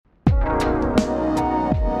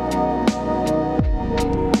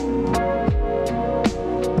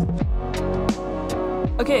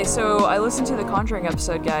Okay, so I listened to the Conjuring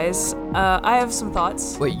episode, guys. I have some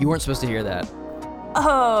thoughts. Wait, you weren't supposed to hear that.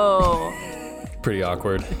 Oh, Pretty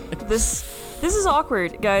awkward. this is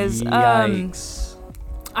awkward, guys. Yikes.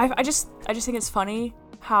 I just think it's funny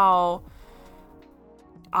how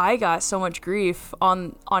I got so much grief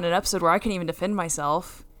on an episode where I couldn't even defend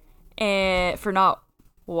myself, and for not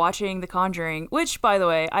watching The Conjuring, which, by the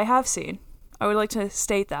way, I have seen. I would like to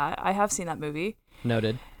state that I have seen that movie.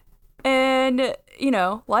 Noted. And, you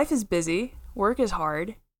know, life is busy, work is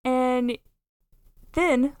hard, and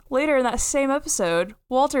then later in that same episode,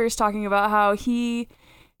 Walter is talking about how he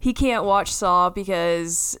can't watch Saw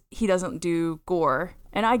because he doesn't do gore.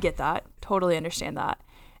 And I get that. Totally understand that.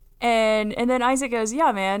 And then Isaac goes,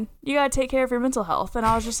 yeah, man, you gotta take care of your mental health. And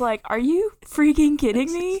I was just like, are you freaking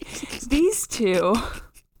kidding me? These two.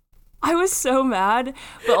 I was so mad,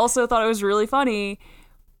 but also thought it was really funny,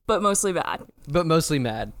 but mostly bad. But mostly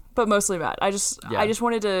mad. I just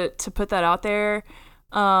wanted to put that out there.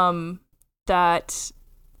 That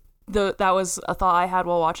was a thought I had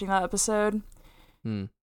while watching that episode.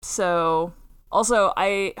 So also,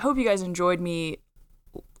 I hope you guys enjoyed me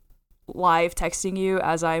live texting you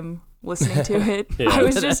as I'm listening to it. Yeah, I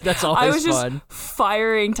was always just fun.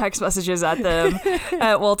 firing text messages at them,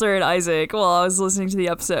 at Walter and Isaac, while I was listening to the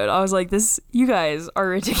episode. I was like, you guys are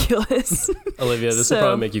ridiculous. Olivia, this will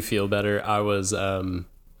probably make you feel better. I was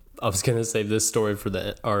gonna save this story for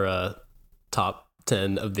our top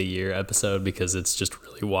 10 of the year episode because it's just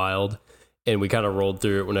really wild, and we kind of rolled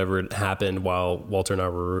through it whenever it happened while Walter and I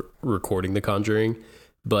were recording The Conjuring.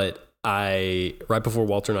 But right before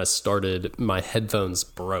Walter and I started, my headphones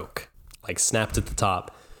broke, like snapped at the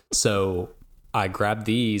top. So I grabbed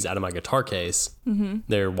these out of my guitar case. Mm-hmm.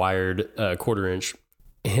 They're wired quarter-inch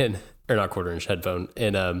headphone,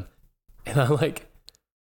 and I like.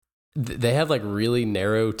 They have like really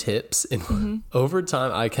narrow tips, and over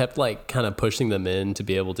time I kept like kind of pushing them in to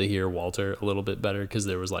be able to hear Walter a little bit better because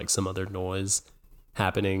there was like some other noise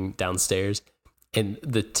happening downstairs, and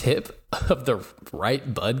the tip of the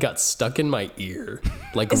right bud got stuck in my ear,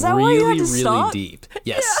 like really deep.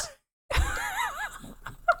 Yes. Yeah.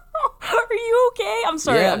 Are you okay? I'm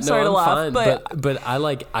sorry. Yeah, I'm sorry to laugh, fine, but but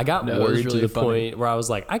I got worried really to the funny. point where I was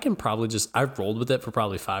like, I rolled with it for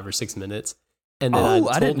probably 5 or 6 minutes. And then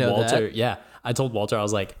I didn't know Walter, that. yeah, I told Walter, I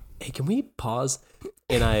was like, hey, can we pause?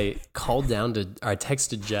 And I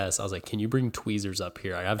texted Jess. I was like, can you bring tweezers up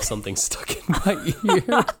here? I have something stuck in my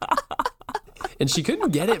ear. And she couldn't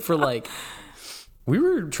get it for like, we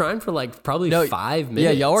were trying for like probably 5 minutes. Yeah,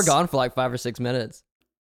 y'all were gone for like 5 or 6 minutes.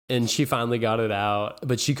 And she finally got it out,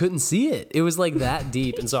 but she couldn't see it. It was like that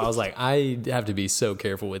deep. And so I was like, I have to be so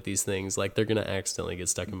careful with these things. Like they're going to accidentally get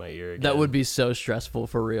stuck in my ear again. That would be so stressful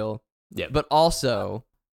for real. Yeah. But also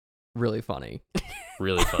really funny.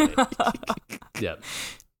 Really funny. Yeah.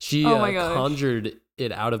 She conjured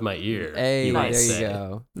it out of my ear. Hey, might there say. you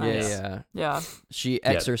go. Nice. Yeah. She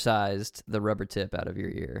exercised the rubber tip out of your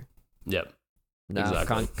ear. Yep. No,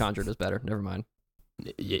 exactly. Conjured is better. Never mind.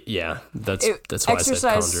 Yeah. That's why I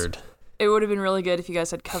said conjured. It would have been really good if you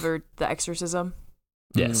guys had covered the exorcism.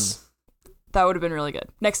 Yes. That would have been really good.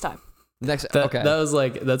 Next time. Okay. That's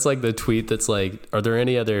like the tweet that's like, are there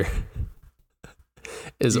any other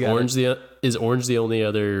is orange the only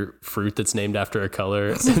other fruit that's named after a color?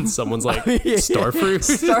 And someone's like, starfruit.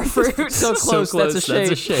 Starfruit. So close. That's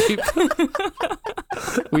a shape.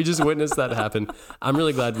 We just witnessed that happen. I'm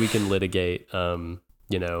really glad we can litigate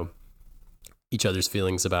each other's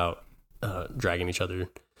feelings about dragging each other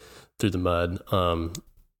through the mud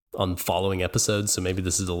on following episodes. So maybe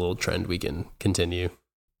this is a little trend we can continue.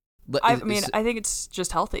 I think it's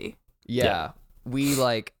just healthy. Yeah. We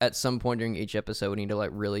like at some point during each episode we need to like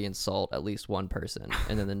really insult at least one person,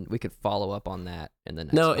 and then we could follow up on that in the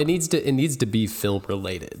next one. It needs to be film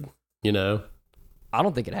related, I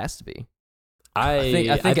don't think it has to be. I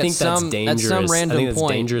think that's dangerous. At some random I think that's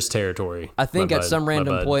point, dangerous territory. I think at some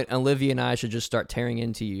random point, Olivia and I should just start tearing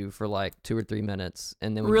into you for like 2 or 3 minutes,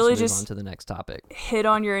 and then we really just move on to the next topic. Hit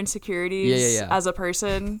on your insecurities as a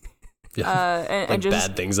person. Yeah. And just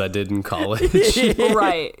bad things I did in college.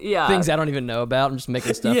 Right, yeah. Things I don't even know about. I'm just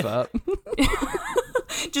making stuff up.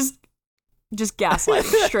 just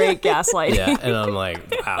gaslighting, straight gaslighting. Yeah, and I'm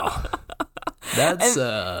like, wow. That's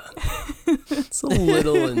it's a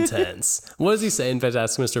little intense. What does he say in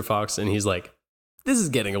Fantastic Mr. Fox? And he's like, this is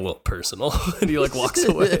getting a little personal. And he like walks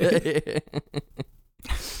away.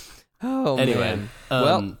 Oh, anyway, man.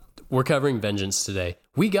 Well, we're covering Vengeance today.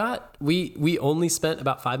 We only spent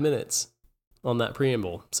about 5 minutes on that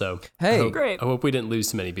preamble. So great. I hope we didn't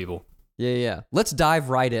lose too many people. Yeah. Let's dive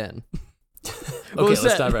right in. Okay,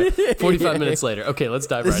 let's dive right. 45 minutes later. Okay, let's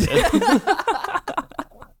dive right in.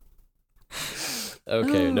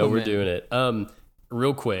 Okay, no, Oh, we're man. doing it.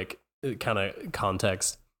 Real quick, kind of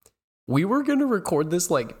context. We were gonna record this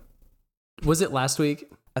was it last week?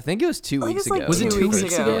 I think it was 2 I think weeks it's like ago. Was it 2 weeks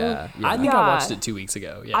weeks ago. ago? Yeah, I think Yeah. I watched it 2 weeks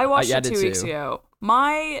ago. Yeah. I watched I it did 2 weeks too. ago.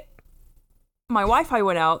 My Wi-Fi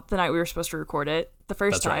went out the night we were supposed to record it the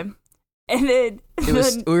first That's right. time, and then It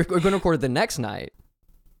was. We're going to record it the next night,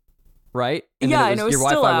 right? And Yeah, then and it was your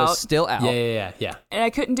still Wi-Fi out. was still out. Yeah. and I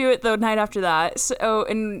couldn't do it the night after that. So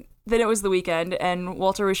and then it was the weekend, and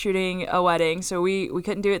Walter was shooting a wedding, so we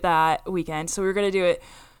couldn't do it that weekend. So we were gonna do it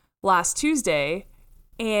last Tuesday,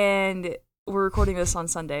 and we're recording this on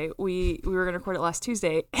Sunday. We were gonna record it last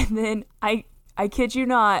Tuesday, and then I kid you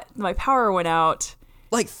not, my power went out.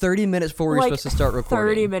 Like 30 minutes before we were Like supposed to start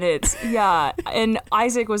recording. 30 minutes, yeah. And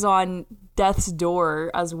Isaac was on death's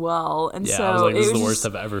door as well, and Yeah, so I was like, this it is the was worst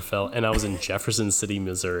just- I've ever felt. And I was in Jefferson City,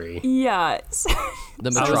 Missouri. Yeah. The I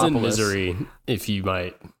was metropolis. in Missouri, if you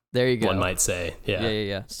might, There you go. one might say. Yeah.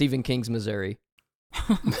 Yeah. Stephen King's Missouri.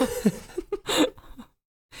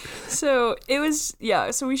 So it was,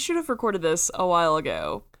 yeah. So we should have recorded this a while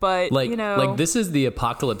ago, but Like this is the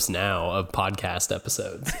apocalypse now of podcast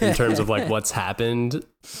episodes in terms of like what's happened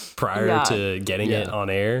prior Yeah. to getting it Yeah. on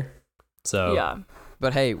air. So yeah,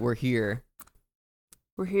 But hey, we're here,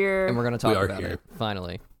 we're here. and we're going to talk are about here. it,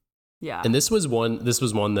 finally. yeah, and this was one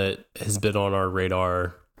that has been on our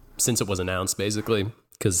radar since it was announced, basically,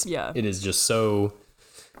 because Yeah. it is just so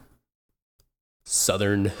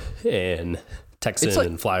southern and Texan It's like-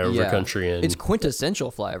 and flyover yeah. country, and It's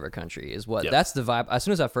quintessential flyover country is what Yep. that's the vibe. As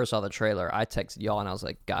soon as I first saw the trailer, I texted y'all and I was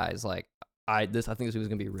like, guys, like I think this movie's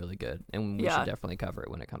gonna be really good, and we Yeah. should definitely cover it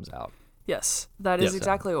when it comes out. yes, that is Yeah.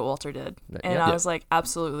 exactly what Walter did, But- and yeah. I was like,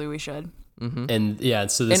 absolutely, we should. Mm-hmm. and yeah,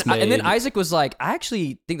 so this And then Isaac was like, I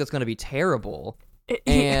actually think that's gonna be terrible,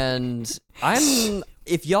 and I'm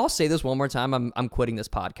if y'all say this one more time, I'm quitting this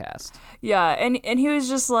podcast. yeah, and he was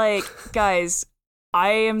just like, guys, I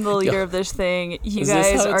am the leader of this thing. You Is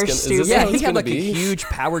this guys how are it's stupid. Yeah, how he it's had gonna like a be? huge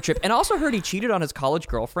power trip, and I also heard he cheated on his college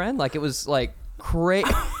girlfriend. Like it was like crazy.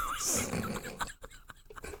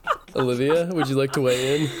 Olivia, would you like to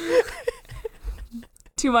weigh in?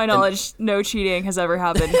 To my knowledge, no cheating has ever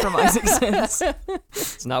happened from Isaac since.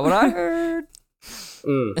 It's not what I heard.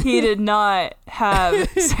 He did not have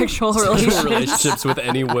sexual relations. relationships with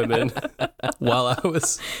any women while I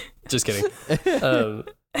was just kidding. True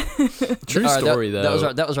All right, story that,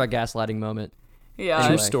 though. that was our gaslighting moment. Yeah. True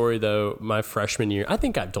Anyway. story though. My freshman year, I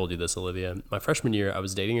think I've told you this, Olivia. My freshman year, I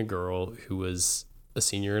was dating a girl who was a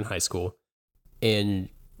senior in high school, and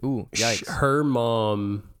Ooh, yikes. her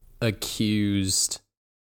mom accused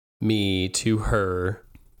me to her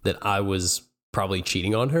that I was probably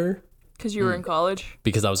cheating on her Because you were in college.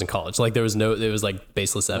 because I was in college. Like there was like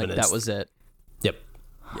baseless Like, evidence. that was it. Yep.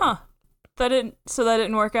 Huh. That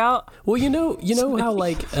didn't work out. Well, you know how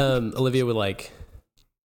like Olivia would like.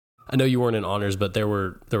 I know you weren't in honors, but there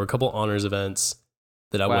were a couple honors events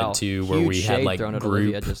that I Wow. went to where Huge we had shade like thrown at group.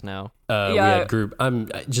 Olivia just now. We Yeah. had group.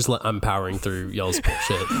 I'm powering through y'all's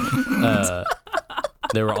bullshit.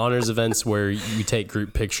 There were honors events where you take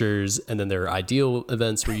group pictures, and then there are ideal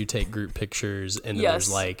events where you take group pictures, and then Yes.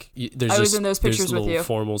 there's like there's I was just in those there's pictures with little you.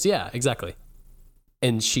 formals. Yeah, exactly.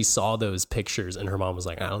 And she saw those pictures, and her mom was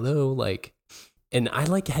like, I don't know, like, and I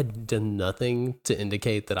like had done nothing to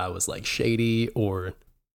indicate that I was like shady or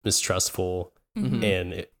mistrustful,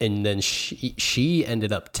 Mhm. and then she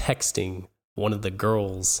ended up texting one of the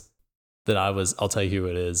girls that I'll tell you who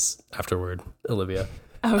it is afterward, Olivia.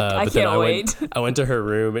 Oh, I But then can't wait. I went to her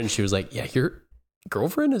room and she was like, yeah, your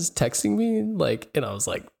girlfriend is texting me. Like, and I was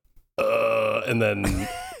like, and then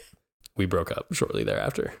we broke up shortly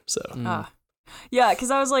thereafter. So Yeah,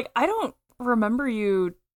 because I was like, I don't remember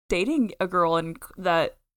you dating a girl in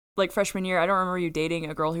that like freshman year. I don't remember you dating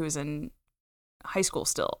a girl who was in high school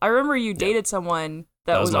still. I remember you dated someone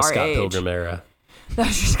that was my our Scott age. Pilgrim era. That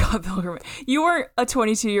was your Scott Pilgrim. You weren't a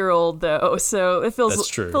 22-year-old though, so it That's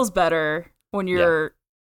true. feels better when you're,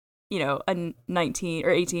 a 19 or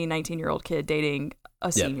 18, 19-year-old kid dating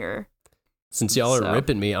a senior. Since y'all are So-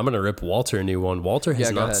 ripping me, I'm going to rip Walter a new one. Walter has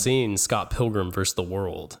Yeah, go not ahead. seen Scott Pilgrim versus the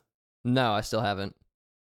World. No, I still haven't.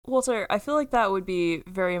 Walter, I feel like that would be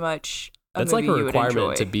very much a That's like movie a you would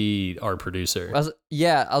requirement to enjoy. be our producer. I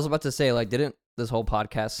was about to say, like, didn't this whole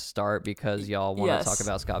podcast start because y'all want Yes. to talk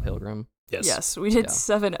about Scott Pilgrim? Yes. Yes, we did Yeah.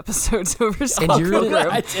 7 episodes over Scott you're in it. Pilgrim.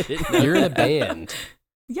 I didn't know You're in a that. band.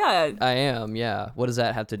 Yeah, I am, yeah. What does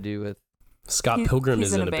that have to do with? Scott He- Pilgrim he's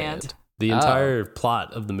is in in a a band. band. The Oh. entire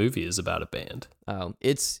plot of the movie is about a band.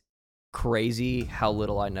 It's crazy how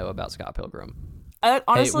little I know about Scott Pilgrim.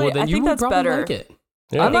 honestly, hey, well, then I you think would that's probably better. like it.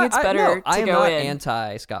 I Yeah. think it's better I to am go not in.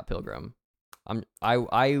 anti Scott Pilgrim.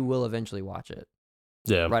 I will eventually watch it.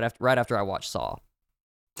 Yeah. Right after I watched Saw.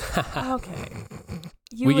 Okay.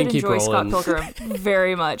 You We would can keep enjoy Scott rolling. Pilgrim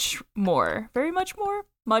very much more. Very much more?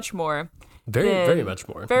 Much more. Very much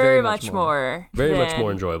more. Very much more. Very much than-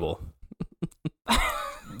 more enjoyable.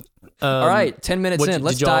 All right, 10 minutes in. did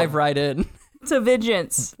Let's y'all- dive right in. To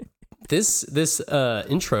Vengeance. This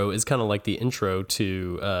intro is kind of like the intro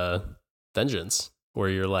to Vengeance, where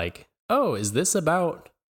you're like, oh, is this about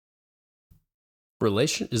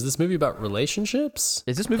Is this movie about relationships?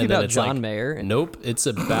 Is this movie And then about it's John like, Mayer? Nope, it's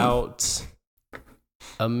about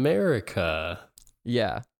America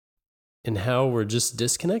Yeah. and how we're just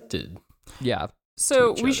disconnected. Yeah.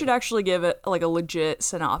 So each we other. should actually give it like a legit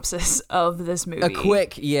synopsis of this movie. A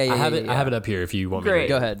quick, yeah. I have it up here if you want me Great. to.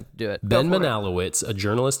 Go ahead, do it. Ben Go for it. Manalowitz, a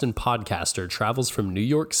journalist and podcaster, travels from New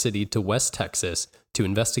York City to West Texas to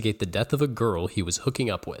investigate the death of a girl he was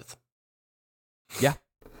hooking up with. Yeah,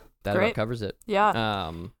 that about Great. covers it.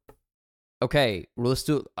 Yeah. Okay, well, let's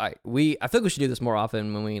do. I feel like we should do this more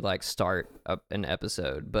often when we like start up an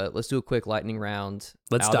episode. But let's do a quick lightning round.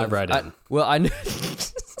 Let's dive right in. I know.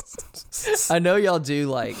 I know y'all do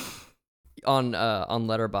like on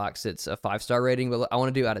Letterboxd. It's a 5-star rating, but I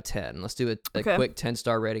want to do out of 10. Let's do a Okay. quick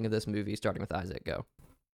 10-star rating of this movie, starting with Isaac. Go.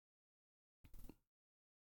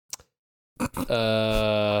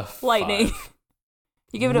 Lightning. 5.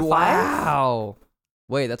 You give it a 5? Wow.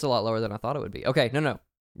 Wait, that's a lot lower than I thought it would be. Okay, no.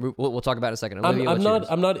 We'll talk about it in a second. Olivia, what's yours?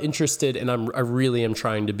 I'm not interested, and I really am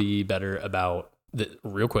trying to be better about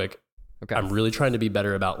real quick. Okay. I'm really trying to be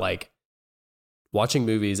better about like watching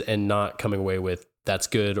movies and not coming away with that's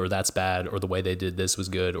good or that's bad or the way they did this was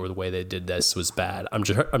good or the way they did this was bad. I'm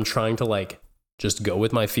trying to like just go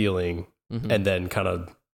with my feeling Mhm. and then kind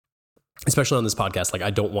of, especially on this podcast, like I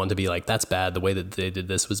don't want to be like that's bad. The way that they did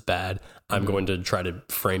this was bad. I'm going to try to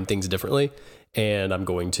frame things differently, and I'm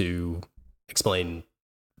going to explain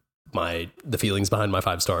the feelings behind my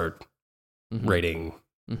 5-star Mhm. rating.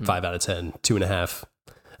 Mhm. 5 out of 10, 2.5.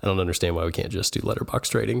 I don't understand why we can't just do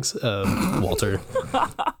letterbox ratings, Walter.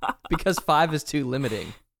 Because 5 is too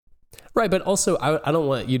limiting. Right, but also I don't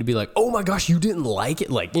want you to be like, oh my gosh, you didn't like it.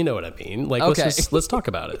 Like, you know what I mean? Like, Okay. let's talk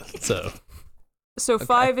about it. So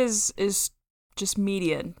 5 is just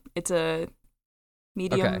median. It's a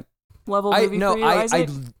medium Okay. level movie for you, Isaac?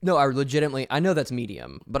 I legitimately, I know that's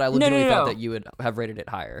medium, but I legitimately no. thought that you would have rated it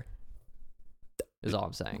higher. Is all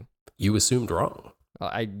I'm saying. you assumed wrong.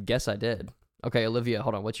 Well, I guess I did. Okay, Olivia,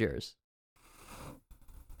 hold on. What's yours?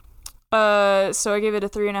 So I gave it a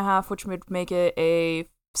 3.5, which would make it a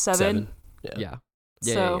 7. Yeah.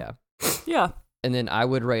 So- Yeah. Yeah. And then I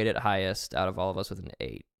would rate it highest out of all of us with an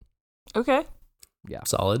 8. Okay.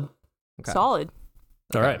 Solid. Okay. Solid.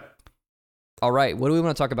 All right. All right. What do we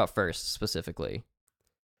want to talk about first, specifically?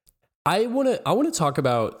 I want to talk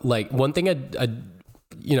about like one thing I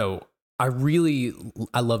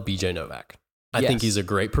love BJ Novak. I think Yes. he's a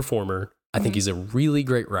great performer. I think he's a really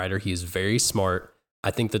great writer. He's very smart. I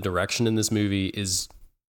think the direction in this movie is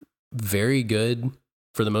very good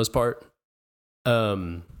for the most part.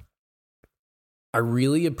 I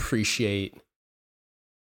really appreciate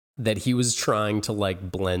that he was trying to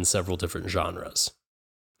like blend several different genres.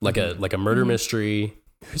 Like a murder mystery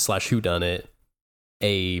 / whodunit,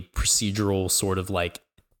 a procedural sort of like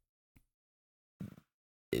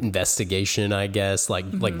investigation, I guess,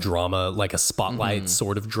 like drama, like a spotlight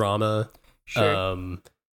sort of drama. Sure.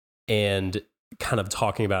 And kind of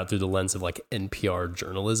talking about it through the lens of like NPR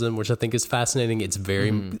journalism, which I think is fascinating. It's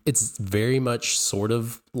very much sort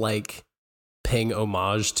of like paying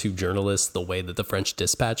homage to journalists the way that the French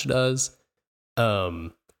Dispatch does.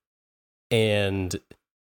 And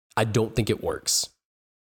I don't think it works,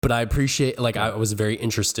 but I appreciate, like, I was very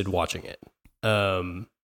interested watching it.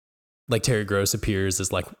 Like Terry Gross appears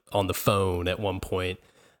as like on the phone at one point,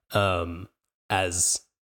 as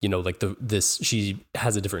you know, like she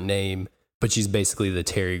has a different name, but she's basically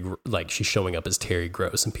she's showing up as Terry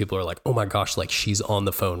Gross, and people are like, oh my gosh, like she's on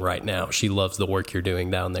the phone right now. She loves the work you're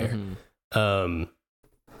doing down there.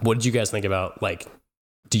 What did you guys think about, like,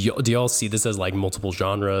 do y'all see this as like multiple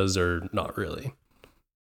genres or not really?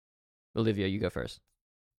 Olivia, you go first.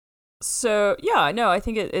 So, yeah, no, I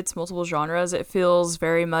think it's multiple genres. It feels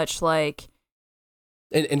very much like...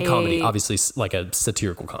 And comedy, obviously, like a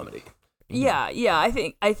satirical comedy. Yeah, I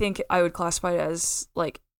think I would classify it as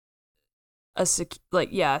like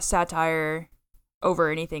satire over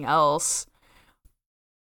anything else,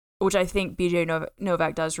 which I think BJ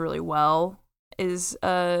Novak does really well, is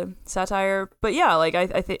satire. But yeah, like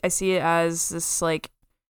I see it as this like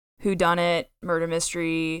whodunit murder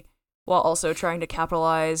mystery, while also trying to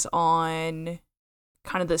capitalize on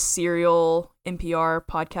kind of the serial NPR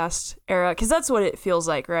podcast era, because that's what it feels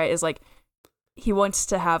like, right? Is like he wants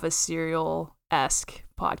to have a Serial-esque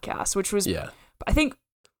podcast, which was, Yeah. I think,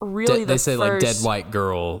 really They say like dead first- white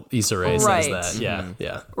girl. Issa Rae Right. says that. Yeah, Mhm.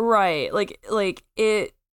 yeah. Right. Like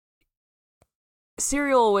it,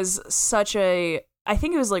 Serial was such a, I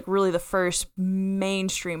think it was like really the first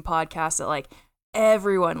mainstream podcast that like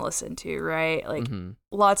everyone listened to, right? Like Mhm.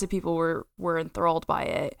 lots of people were enthralled by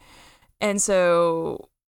it. And so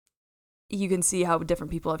you can see how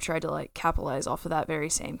different people have tried to like capitalize off of that very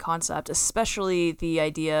same concept, especially the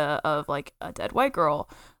idea of like a dead white girl,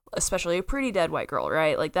 especially a pretty dead white girl,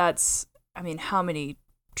 right? Like that's, I mean, how many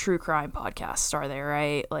true crime podcasts are there,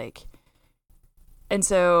 right? Like, and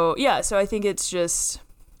so, yeah, so I think it's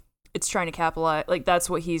trying to capitalize, like that's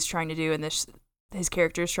what he's trying to do and his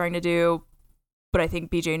character is trying to do. But I think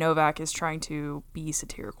BJ Novak is trying to be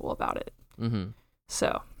satirical about it. Mhm.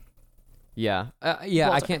 So. Yeah. I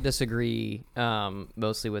Walter. can't disagree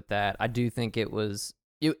mostly with that. I do think it was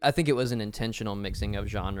an intentional mixing of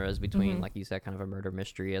genres between, Mhm. like you said, kind of a murder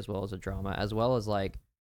mystery as well as a drama, as well as like,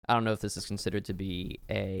 I don't know if this is considered to be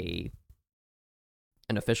an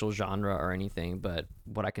official genre or anything, but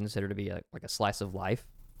what I consider to be like a slice of life.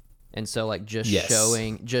 And so like just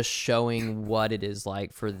showing what it is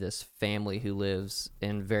like for this family who lives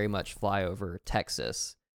in very much flyover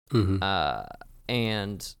Texas. Mm-hmm.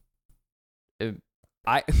 And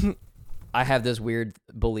I I have this weird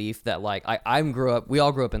belief that like we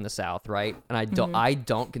all grew up in the South, right? And I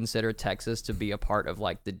don't consider Texas to be a part of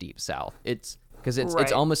like the deep South. It's because it's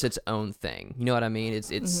Right. almost its own thing. You know what I mean? It's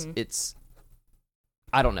Mhm.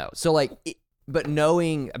 I don't know. So like but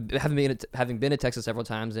knowing, having been to Texas several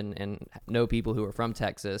times and know people who are from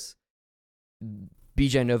Texas,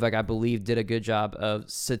 BJ Novak, I believe, did a good job of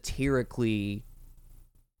satirically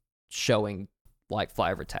showing like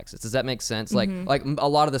flyover Texas. Does that make sense? Mhm. Like a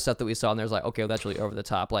lot of the stuff that we saw, and there's like, okay, well, that's really over the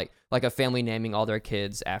top. Like a family naming all their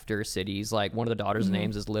kids after cities. Like one of the daughters'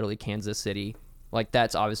 names is literally Kansas City. Like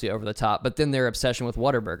that's obviously over the top. But then their obsession with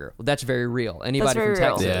Whataburger. Well, that's very real. Anybody very from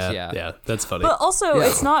real. Texas, Yeah, that's funny. But also, Yeah.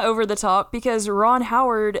 it's not over the top because Ron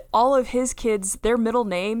Howard, all of his kids, their middle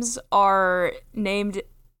names are named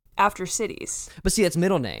after cities. But see, it's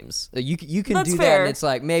middle names. You can That's do that, fair. and it's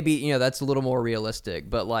like maybe that's a little more realistic.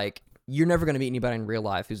 But like you're never going to meet anybody in real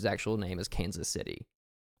life whose actual name is Kansas City.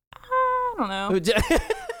 I don't know.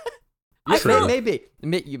 Yeah, True. maybe. I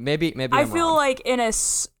I'm feel wrong. like in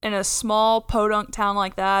a small podunk town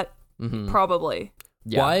like that, probably.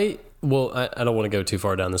 Yeah. Why? Well, I don't want to go too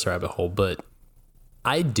far down this rabbit hole, but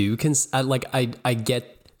I do. I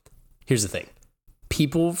get. Here's the thing: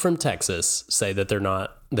 people from Texas say that they're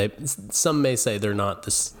not. Some may say they're not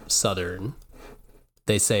this Southern.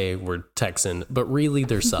 They say we're Texan, but really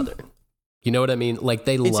they're Southern. You know what I mean? Like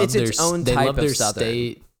they love it's its own they type love of their Southern.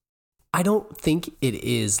 state. I don't think it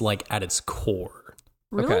is like at its core.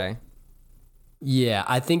 Really? Okay. Yeah,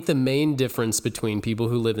 I think the main difference between people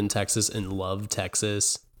who live in Texas and love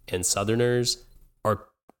Texas and Southerners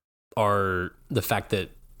are the fact that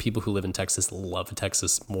people who live in Texas love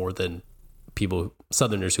Texas more than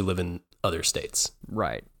Southerners who live in other states.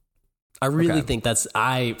 Right. I really Okay.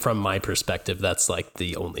 think from my perspective, that's like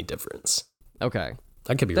the only difference. Okay.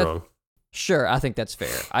 I could be wrong. Sure, I think that's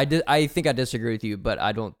fair. I think I disagree with you, but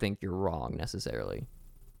I don't think you're wrong necessarily.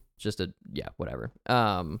 Whatever.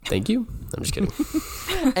 Thank you. I'm just kidding.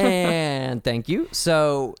 And thank you.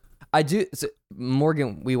 So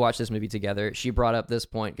Morgan, we watched this movie together. She brought up this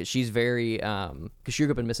point because she's very because she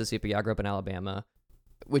grew up in Mississippi, I grew up in Alabama,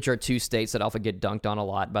 which are two states that often get dunked on a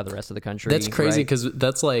lot by the rest of the country. That's crazy right? because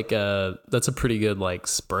that's like that's a pretty good like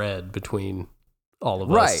spread between all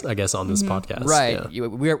of us, Right. I guess, on this podcast. Right.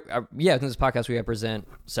 Yeah. In this podcast, we represent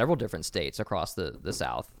several different states across the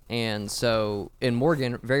South. And so, and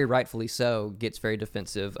Morgan, very rightfully so, gets very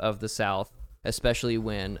defensive of the South, especially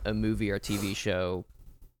when a movie or TV show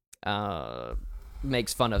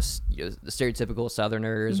makes fun of the stereotypical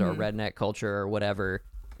Southerners or redneck culture or whatever.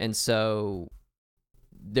 And so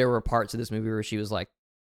there were parts of this movie where she was like,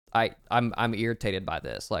 I'm irritated by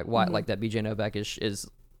this. Like, why? Like that BJ Novak is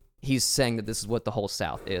he's saying that this is what the whole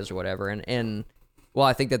South is or whatever. And while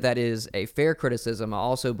I think that is a fair criticism, I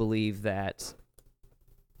also believe that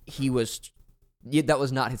that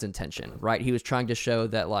was not his intention, right? He was trying to show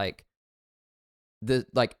that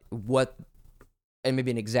and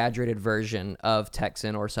maybe an exaggerated version of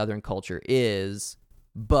Texan or Southern culture is,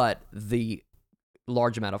 but the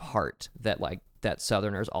large amount of heart that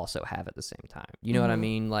Southerners also have at the same time. You know what I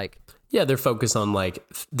mean? Like, Yeah, they're focused on like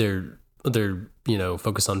they're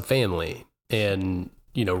focused on family and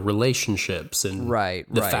relationships and right,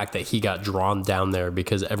 the fact that he got drawn down there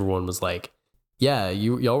because everyone was like, yeah,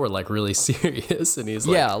 y'all were like really serious. And he's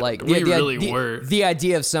yeah, like, like we the, really the, were. The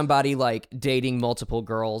idea of somebody like dating multiple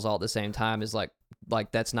girls all at the same time is like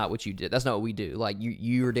that's not what you did. That's not what we do. Like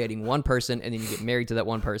you're dating one person and then you get married to that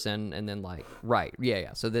one person and then like right.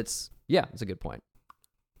 Yeah. So that's a good point.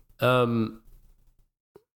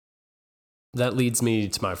 That leads me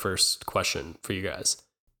to my first question for you guys.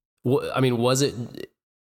 I mean, was it,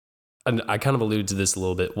 and I kind of alluded to this a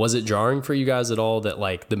little bit, was it jarring for you guys at all that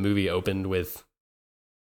like the movie opened with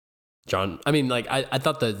John? I mean, like I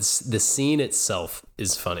thought the scene itself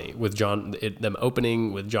is funny with them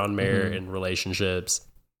opening with John Mayer and relationships,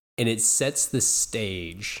 and it sets the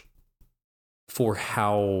stage for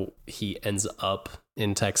how he ends up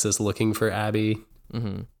in Texas looking for Abby.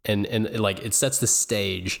 And like it sets the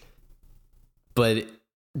stage. But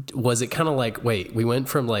was it kind of like, wait, we went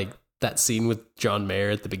from like that scene with John Mayer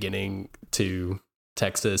at the beginning to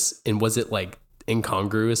Texas, and was it like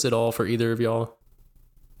incongruous at all for either of y'all?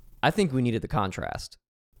 I think we needed the contrast.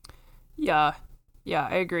 Yeah,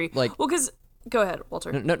 I agree. Like, well, because go ahead,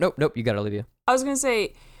 Walter. Nope. You got it, Olivia. I was gonna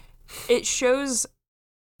say, it shows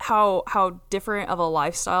how different of a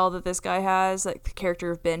lifestyle that this guy has, like the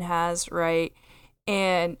character of Ben has, right?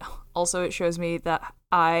 And also, it shows me that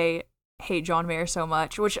I hate John Mayer so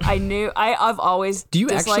much, which I knew I've always do you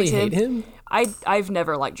disliked actually hate him? I've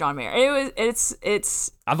never liked John Mayer.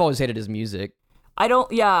 It's I've always hated his music.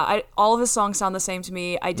 All of his songs sound the same to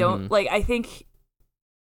me. I don't like, I think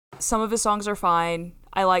some of his songs are fine.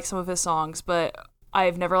 I like some of his songs, but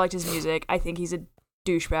I've never liked his music. I think he's a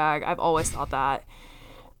douchebag. I've always thought that.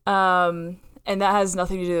 And that has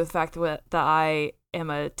nothing to do with the fact that I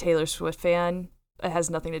am a Taylor Swift fan. It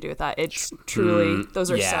has nothing to do with that. It's truly,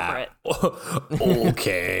 those are separate.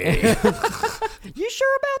 Okay. You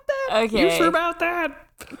sure about that? Okay. You sure about that?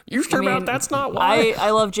 You sure about that's not why?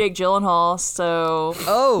 I love Jake Gyllenhaal, so...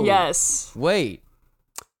 Oh. Yes. Wait.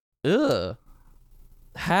 Ugh.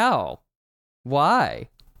 How? Why?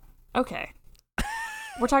 Okay.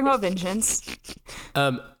 We're talking about vengeance.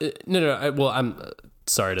 No. Well, I'm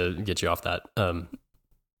sorry to get you off that.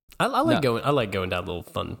 I like going down little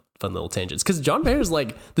fun little tangents, because John Mayer's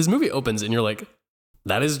like, this movie opens and you're like,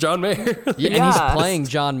 that is John Mayer. Yeah, and he's playing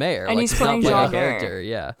John Mayer. And like, he's playing John Mayer. Character.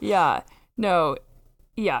 Yeah. Yeah. No.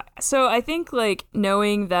 Yeah. So I think like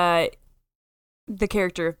knowing that the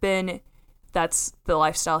character of Ben, that's the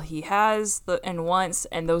lifestyle he has and wants,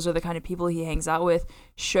 and those are the kind of people he hangs out with,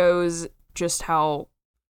 shows just how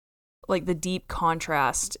like the deep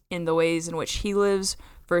contrast in the ways in which he lives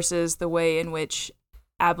versus the way in which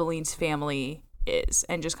Abilene's family is,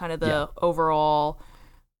 and just kind of the overall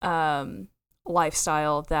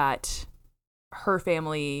lifestyle that her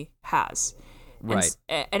family has. Right.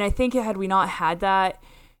 And I think had we not had that,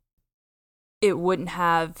 it wouldn't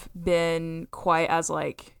have been quite as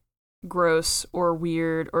like gross or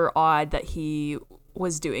weird or odd that he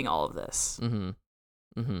was doing all of this.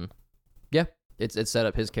 Yeah. It's set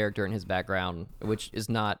up his character and his background, which is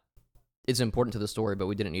not, it's important to the story, but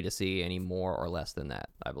we didn't need to see any more or less than that,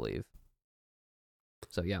 I believe.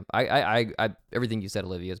 So yeah, I everything you said,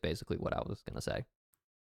 Olivia, is basically what I was gonna say.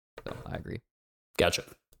 So I agree. Gotcha.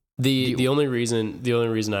 The only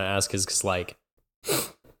reason I ask is because like,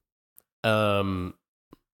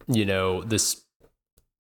 you know, this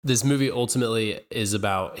movie ultimately is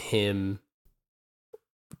about him,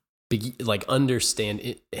 like understand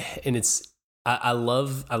it, and it's I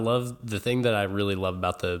love the thing that I really love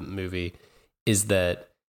about the movie is that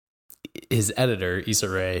his editor Issa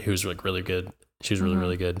Rae, who's like really good. She's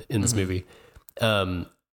really good in this movie.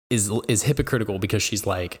 Is hypocritical because she's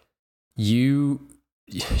like, she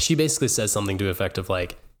basically says something to the effect of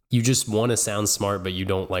like, you just want to sound smart, but you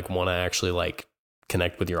don't like want to actually like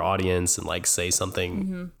connect with your audience and like say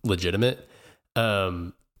something legitimate.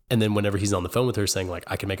 And then whenever he's on the phone with her saying like,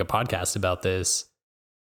 I can make a podcast about this,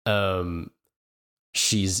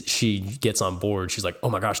 she gets on board. She's like, oh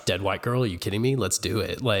my gosh, Dead White Girl, are you kidding me? Let's do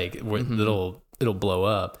it. Like it'll blow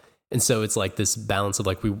up. And so it's like this balance of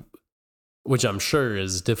like which I'm sure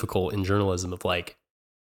is difficult in journalism, of like,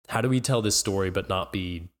 how do we tell this story but not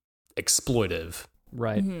be exploitive,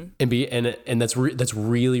 right? And that's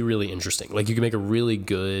really really interesting. Like you can make a really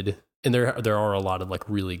good, and there are a lot of like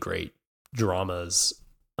really great dramas,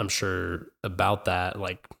 I'm sure, about that.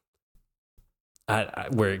 Like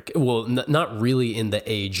not really in the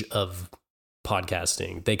age of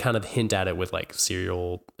podcasting. They kind of hint at it with like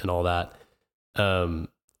Serial and all that.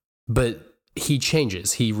 But he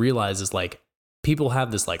changes. He realizes like people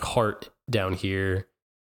have this like heart down here,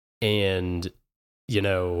 and you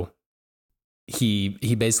know, he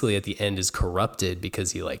basically at the end is corrupted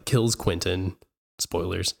because he like kills Quentin.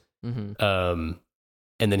 Spoilers. And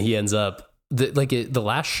then he ends up the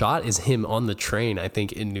last shot is him on the train, I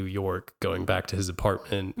think, in New York, going back to his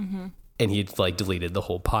apartment, and he'd like deleted the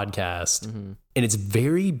whole podcast, and it's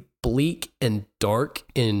very bleak and dark,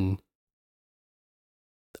 and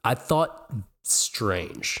I thought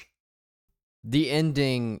strange. The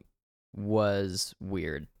ending was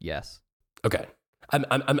weird. Yes. Okay.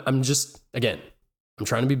 I'm just, again, I'm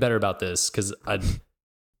trying to be better about this because I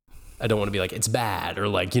don't want to be like, it's bad or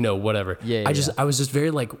like, whatever. Yeah. I was just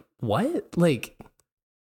very like, what? Like,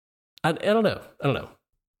 I don't know.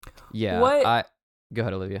 Yeah. Go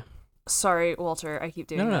ahead, Olivia. Sorry, Walter. I keep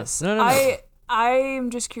doing this. No. I'm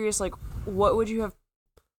just curious. Like, what would you have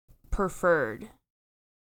preferred?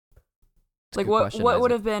 Like, what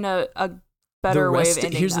would have been a better way of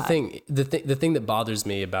ending Here's that? the thing that bothers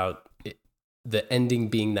me about the ending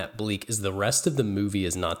being that bleak is the rest of the movie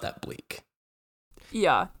is not that bleak.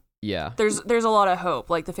 Yeah. Yeah. There's a lot of hope.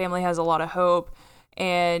 Like, the family has a lot of hope,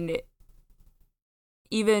 and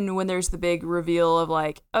even when there's the big reveal of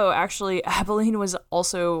like, oh, actually Abilene was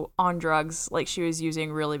also on drugs, like she was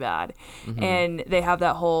using really bad. And they have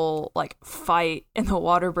that whole like fight in the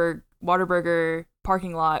Whataburger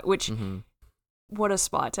parking lot, which what a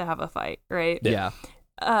spot to have a fight, right? Yeah.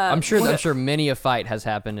 I'm sure many a fight has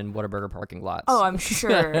happened in Whataburger parking lots. Oh, I'm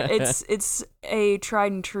sure. It's a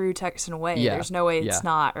tried and true Texan way. Yeah. There's no way it's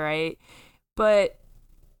not, right? But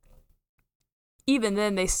even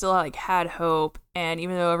then, they still like had hope, and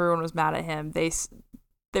even though everyone was mad at him,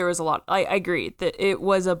 there was a lot. I agree that it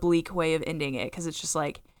was a bleak way of ending it, because it's just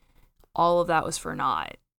like all of that was for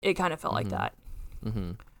naught. It kind of felt like that.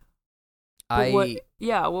 What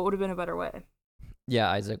would have been a better way? Yeah,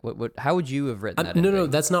 Isaac. How would you have written that? No,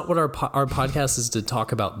 that's not what our podcast is to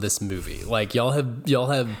talk about this movie. Like y'all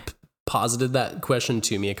have posited that question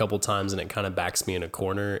to me a couple times, and it kind of backs me in a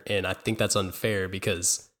corner, and I think that's unfair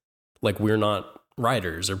because like we're not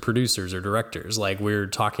writers or producers or directors. Like we're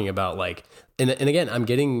talking about like, and again, I'm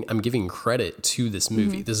giving credit to this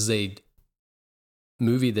movie. This is a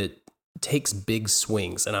movie that takes big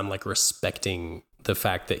swings, and I'm like respecting the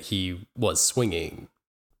fact that he was swinging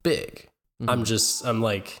big. And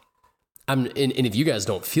if you guys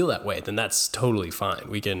don't feel that way, then that's totally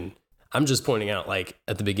fine. I'm just pointing out, like,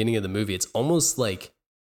 at the beginning of the movie, it's almost like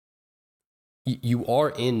you are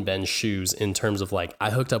in Ben's shoes in terms of like, I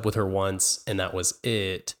hooked up with her once and that was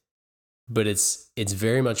it. But it's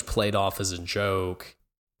very much played off as a joke.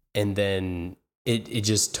 And then it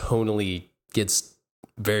just tonally gets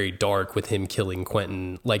very dark with him killing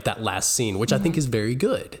Quentin, like that last scene, which I think is very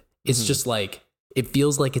good. It's just like, it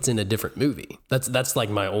feels like it's in a different movie. That's like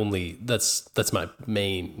my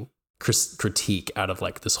main critique out of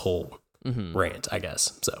like this whole rant, I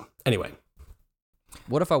guess. So anyway,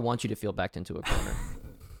 what if I want you to feel backed into a corner?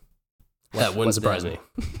 That wouldn't surprise me.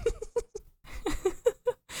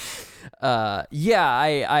 I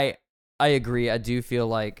agree. I do feel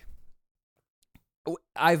like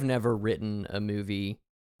I've never written a movie,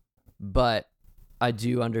 but I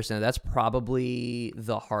do understand that's probably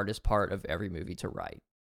the hardest part of every movie to write.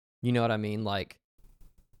 You know what I mean? Like,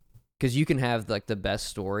 because you can have like the best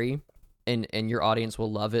story and your audience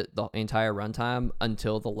will love it the entire runtime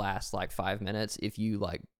until the last like 5 minutes if you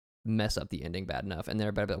like mess up the ending bad enough. And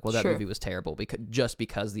they're better like, well, that movie was terrible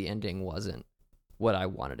because the ending wasn't what I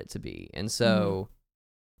wanted it to be. And so,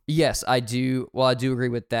 yes, I do agree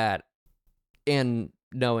with that. And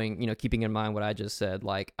knowing, keeping in mind what I just said,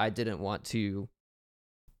 like, I didn't want to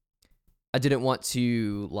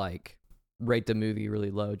like rate the movie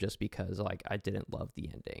really low just because like I didn't love the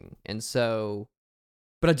ending. And so,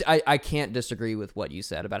 but I can't disagree with what you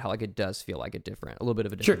said about how like it does feel like a little bit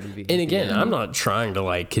of a different movie. And again, I'm not trying to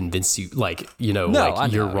like convince you, like, you're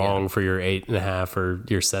wrong for your 8.5 or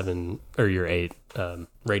your 7 or your 8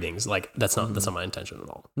 ratings. Like that's not my intention at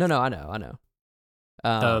all. No, I know.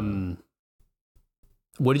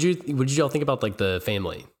 What did y'all think about like the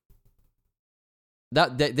family?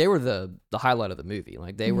 That they were the highlight of the movie.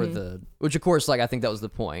 Like they were which of course, like I think that was the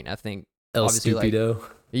point. I think El Stupido.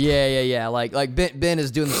 Like, yeah. Like Ben is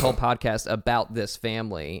doing this whole podcast about this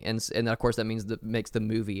family, and of course that makes the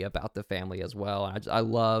movie about the family as well. And I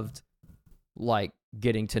loved like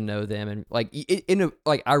getting to know them, and like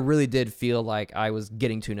I really did feel like I was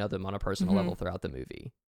getting to know them on a personal level throughout the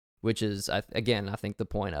movie, which is I think the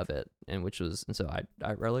point of it, and so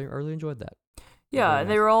I really enjoyed that. Yeah,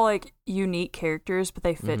 they were all like unique characters, but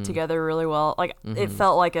they fit together really well. Like it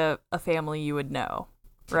felt like a family you would know,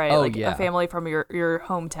 right? Oh, like yeah. a family from your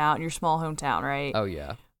hometown, your small hometown, right? Oh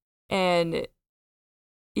yeah. And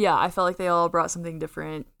yeah, I felt like they all brought something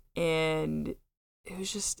different, and it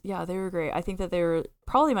was just they were great. I think that they were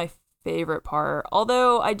probably my favorite part.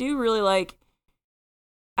 Although I do really like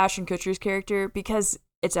Ashton Kutcher's character because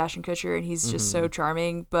it's Ashton Kutcher and he's just so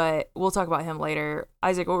charming. But we'll talk about him later.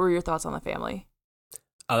 Isaac, what were your thoughts on the family?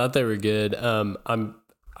 I thought they were good. I'm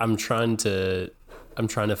trying to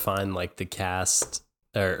find like the cast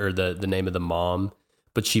or the name of the mom,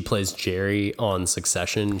 but she plays Jerry on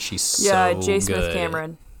Succession. She's so J. Smith good.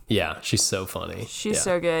 Cameron. Yeah, she's so funny. She's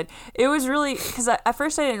so good. It was really because at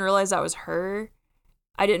first I didn't realize that was her.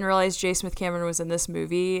 I didn't realize J. Smith Cameron was in this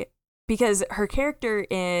movie because her character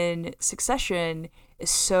in Succession is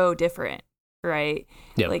so different, right?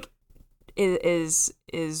 Yeah. Like it is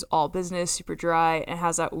all business, super dry, and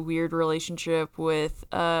has that weird relationship with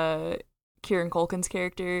Kieran Culkin's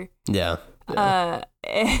character. Yeah.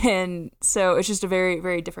 And so it's just a very,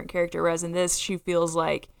 very different character. Whereas in this, she feels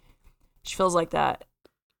like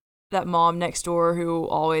that mom next door who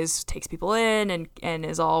always takes people in and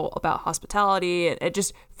is all about hospitality. It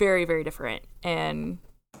just very, very different. And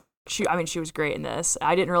she was great in this.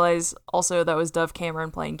 I didn't realize also that was Dove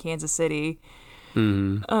Cameron playing Kansas City.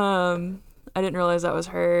 Mm-hmm. I didn't realize that was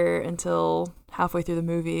her until halfway through the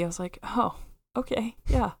movie. I was like, oh, okay,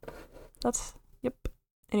 yeah, yep.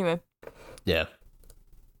 Anyway. Yeah.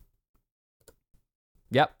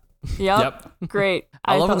 Yep. Great.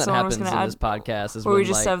 I love when that happens in this podcast. Is where when we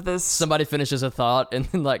just have this. Somebody finishes a thought and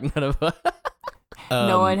then like none of us.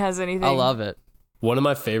 No one has anything. I love it. One of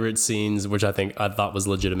my favorite scenes, which I thought was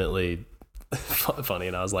legitimately funny,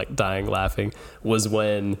 and I was like dying laughing, was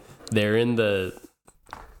when they're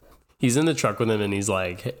he's in the truck with him, and he's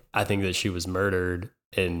like, I think that she was murdered,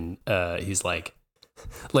 and he's like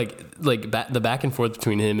the back and forth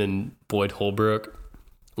between him and Boyd Holbrook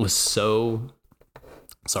was so.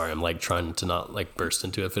 Sorry, I'm like trying to not like burst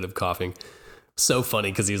into a fit of coughing. So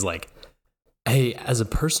funny because he's like, hey, as a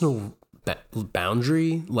personal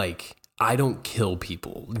boundary, like, I don't kill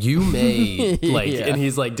people. You may like, and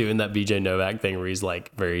he's like doing that BJ Novak thing where he's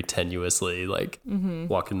like very tenuously like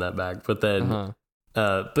walking that back. But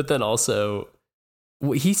then also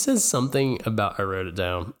he says something about, I wrote it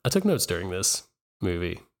down. I took notes during this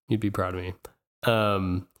movie. You'd be proud of me.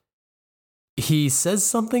 He says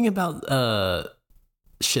something about,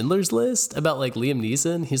 Schindler's List about like Liam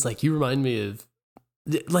Neeson. He's like, you remind me of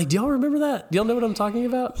like, do y'all remember that? Do y'all know what I'm talking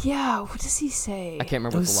about? Yeah. What does he say? I can't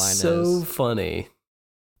remember what the line is. So funny.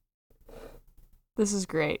 This is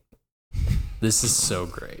great. This is so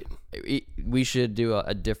great. We should do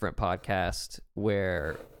a different podcast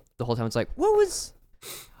where the whole time it's like, what was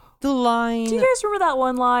the line? Do you guys remember that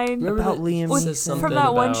one line about Liam Neeson from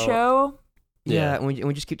that one show? Yeah, and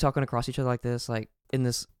we just keep talking across each other like this, like in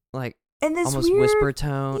this like. In this almost weird, whisper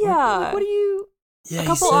tone. Yeah. Like, what do you? Yeah, a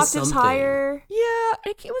couple octaves higher. Yeah.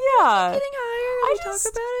 I can't, yeah. Getting higher. I talk just,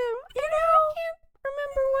 about it. You know. I can't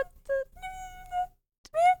remember what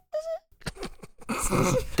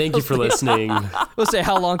the. Thank you for listening. We'll say,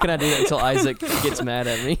 how long can I do that until Isaac gets mad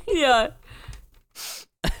at me? Yeah.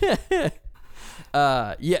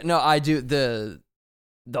 Yeah. No, I do the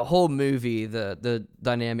whole movie. The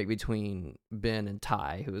dynamic between Ben and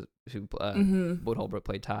Ty, who Boyd Holbrook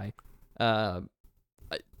played Ty.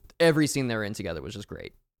 Every scene they were in together was just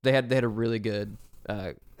great. They had a really good,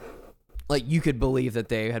 like you could believe that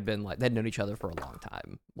they had been like they'd known each other for a long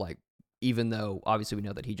time. Like even though obviously we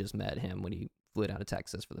know that he just met him when he flew down to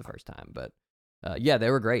Texas for the first time, but yeah,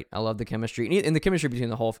 they were great. I love the chemistry, and the chemistry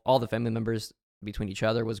between all the family members between each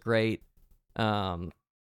other was great.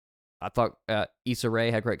 I thought Issa Rae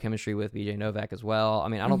had great chemistry with BJ Novak as well. I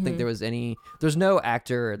mean, I don't think there's no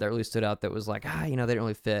actor that really stood out that was like, they didn't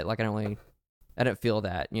really fit. Like, I didn't feel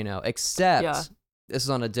that, except this is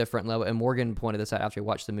on a different level. And Morgan pointed this out after we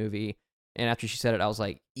watched the movie. And after she said it, I was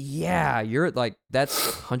like, yeah, you're like, that's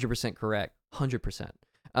 100% correct. 100%.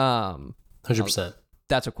 100%.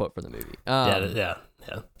 That's a quote from the movie. Yeah.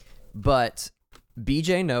 But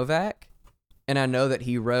BJ Novak, and I know that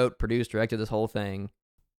he wrote, produced, directed this whole thing.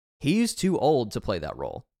 He's too old to play that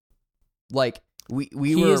role. Like he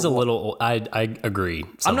is a little old. I agree.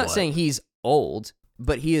 Somewhat. I'm not saying he's old,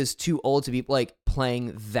 but he is too old to be like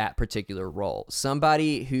playing that particular role.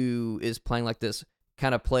 Somebody who is playing like this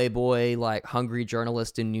kind of playboy, like hungry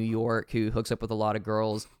journalist in New York who hooks up with a lot of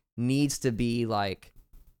girls needs to be like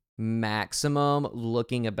maximum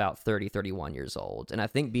looking about 30, 31 years old. And I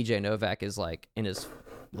think BJ Novak is like in his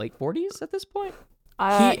late 40s at this point.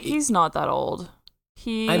 He's not that old.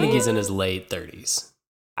 I think he's in his late 30s.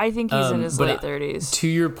 I think he's in his late 30s. To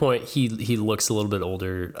your point, he looks a little bit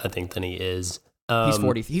older, I think, than he is. He's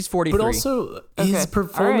 40. He's 43. But also, his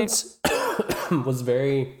performance was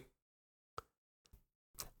very.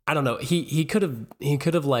 I don't know. He could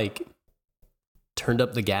have like turned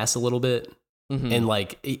up the gas a little bit. And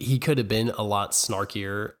like he could have been a lot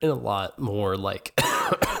snarkier and a lot more like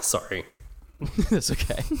sorry. That's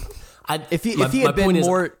okay. If he my had been point is-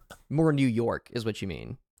 more New York is what you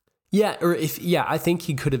mean. Yeah, or I think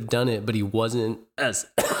he could have done it, but he wasn't as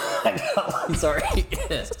I'm sorry.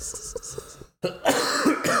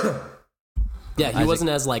 Yeah, he wasn't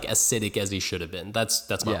as like acidic as he should have been.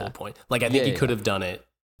 That's my whole point. Like I think he could have done it,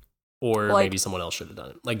 or Like, maybe someone else should have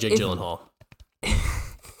done it. Like Jake Gyllenhaal.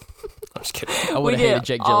 I'm just kidding. I would have did hated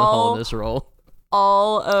Jake Gyllenhaal in this role.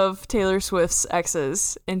 All of Taylor Swift's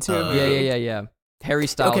exes into a movie. Yeah. Harry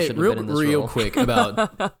Styles Okay, should have been in this real role. quick about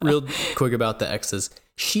the exes.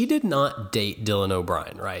 She did not date Dylan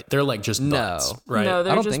O'Brien, right? They're like just buds, right? No, I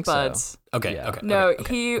they're don't just think so. buds. Okay, Yeah. okay. No,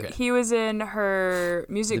 okay. he was in her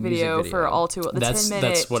music The music video for video. All Too Well. The That's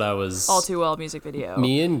 10-minute what I was. All Too Well music video.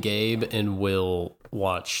 Me and Gabe and Will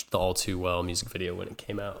watched the All Too Well music video when it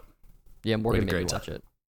came out. Yeah, Morgan We had a made me great watch it.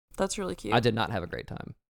 That's really cute. I did not have a great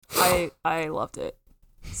time. I loved it.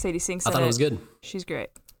 Sadie Sink's I in thought it was good. She's great.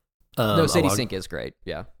 No, Sadie Alok? Sink is great.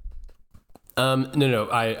 Yeah. No,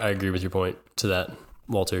 I agree with your point to that,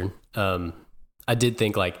 Walter. I did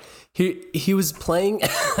think like he was playing.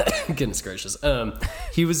 Goodness gracious.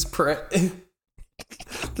 He was.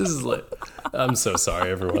 This is lit. I'm so sorry,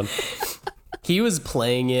 everyone. He was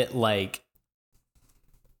playing it like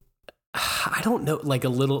I don't know, like a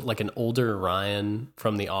little like an older Ryan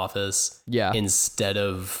from The Office. Yeah. Instead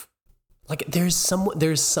of like there's some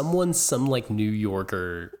like New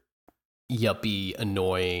Yorker yuppie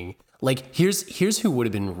annoying. Like here's who would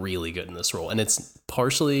have been really good in this role, and it's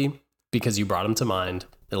partially because you brought him to mind,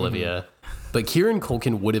 Olivia. But Kieran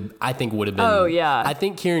Culkin would have been. Oh, yeah. I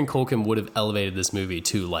think Kieran Culkin would have elevated this movie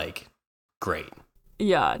to like great.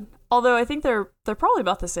 Yeah. Although I think they're probably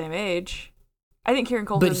about the same age. I think Kieran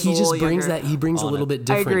Culkin's But he a just little brings younger. a little bit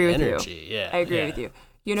different agree with you. energy. Yeah, I agree with you.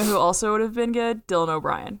 You know who also would have been good? Dylan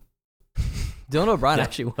O'Brien. Dylan O'Brien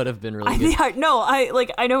actually would have been really good.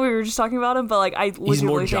 I know we were just talking about him, but like I He's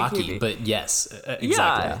more legitimately think jockey, he'd be- but yes,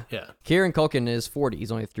 exactly. Yeah. Kieran Culkin is 40.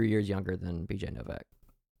 He's only 3 years younger than BJ Novak.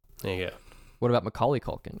 There you go. What about Macaulay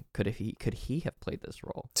Culkin? Could he have played this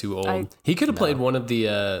role? Too old. He could have played one of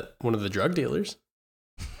the drug dealers.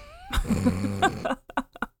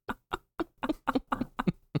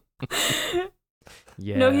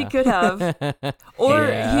 Yeah. No, he could have. Or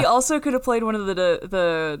Yeah. he also could have played one of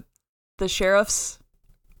the sheriffs,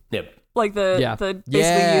 Yep. like the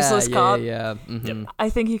basically useless cop. Yeah. Mhm. Yep. I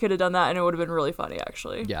think he could have done that, and it would have been really funny,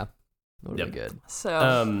 actually. Yeah. That would Yep. be good. So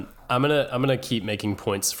I'm gonna keep making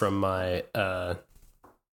points from my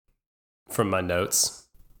notes.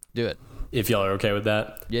 Do it. If y'all are okay with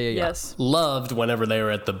that. Yeah. yes, Loved whenever they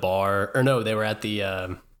were at the bar, or no, they were at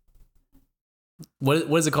the what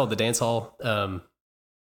is it called? The dance hall.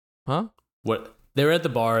 Huh? What they were at the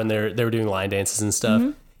bar and they were doing line dances and stuff.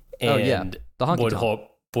 Mhm. And Oh, yeah. The honky tonk.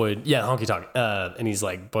 the honky tonk. And he's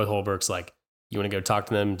like, Boyd Holbrook's like, you want to go talk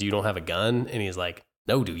to them? Do you don't have a gun? And he's like,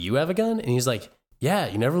 no. Do you have a gun? And he's like, yeah.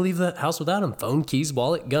 You never leave the house without him. Phone, keys,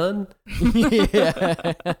 wallet, gun. Yeah.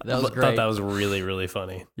 That was Thought great. that was really, really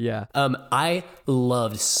funny. Yeah. I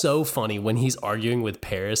loved so funny when he's arguing with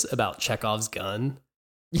Paris about Chekhov's gun.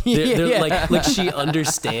 They're Yeah. like she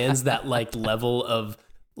understands that like level of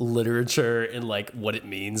literature and like what it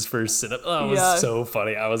means for cinema. Oh, it was Yeah. so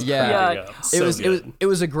funny. I was Yeah. cracking up. So it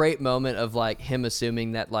was a great moment of like him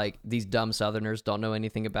assuming that like these dumb Southerners don't know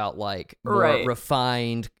anything about like more Right.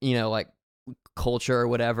 refined, like culture or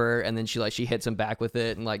whatever, and then she hits him back with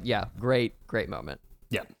it, and like great moment.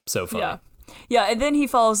 yeah, so funny. yeah, and then he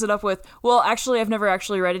follows it up with, well, actually, I've never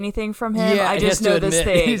actually read anything from him. I he has just to know this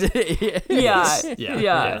admit- thing. Yes.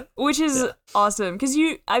 Yeah, which is awesome because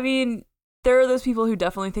there are those people who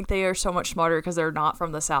definitely think they are so much smarter because they're not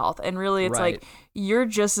from the South, and really, it's Right. like you're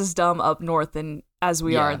just as dumb up north as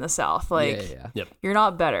we are Yeah. in the South. Like, yeah. Yep. you're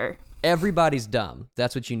not better. Everybody's dumb.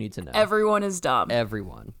 That's what you need to know. Everyone is dumb.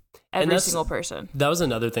 Everyone. And Every that's- single person. That was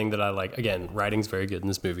another thing that I like. Again, writing's very good in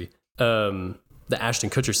this movie. The Ashton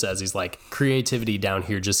Kutcher says he's like, creativity down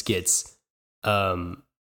here just gets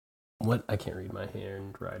what I can't read my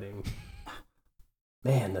handwriting.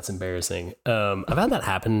 Man, that's embarrassing. I've had that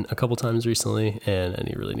happen a couple times recently, and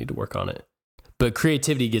I really need to work on it. But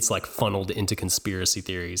creativity gets like funneled into conspiracy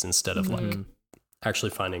theories instead of like actually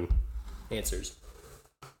finding answers.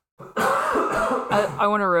 I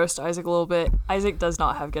want to roast Isaac a little bit. Isaac does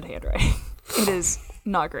not have good handwriting. It is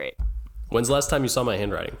not great. When's the last time you saw my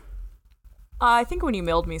handwriting? I think when you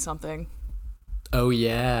mailed me something. Oh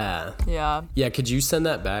yeah, Yeah. yeah. Could you send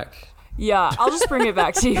that back? Yeah, I'll just bring it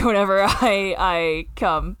back to you whenever I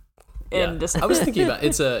come in Yeah. December. I was thinking about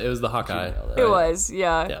it was the Hawkeye. It was,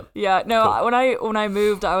 yeah. Yeah. Yeah. No, Cool. when I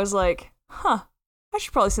moved, I was like, huh, I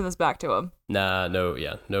should probably send this back to him. Nah, no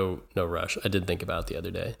rush. I did think about it the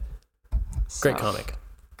other day. Great So, comic.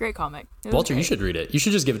 Great comic. It was Walter, you great. should read it. You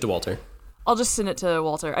should just give it to Walter. I'll just send it to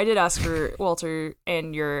Walter. I did ask for Walter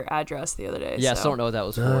and your address the other day. Yeah, so still don't know what that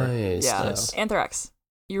was for. Nice. Yeah, nice. Anthrax.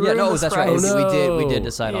 You Yeah, ruined no, the that's right. surprise. Oh, We no. did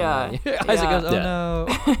decide Yeah, on that. Isaac yeah. goes, oh Yeah.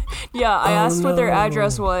 no. Yeah, I Oh, asked what their no.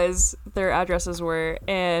 address was, their addresses were,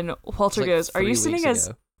 and Walter It's like goes, "Are 3 you sending weeks us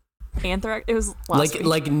ago. Anthrax?" It was last week.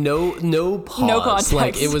 Like no pause. No context.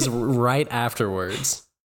 Like it was right afterwards.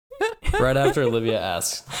 Right after Olivia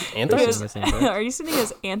asks, He Anthrax? goes, Is Anthrax? "Are you sending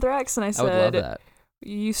us Anthrax?" And I I would love said, that.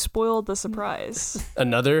 "You spoiled the surprise."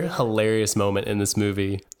 Another hilarious moment in this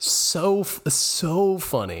movie. So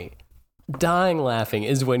funny. Dying laughing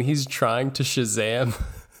is when he's trying to Shazam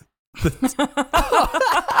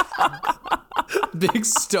big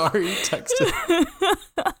story texted.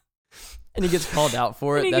 And he gets called out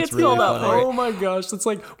for And it. he That's gets really called out funny. for it. Oh my gosh, that's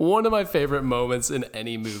like one of my favorite moments in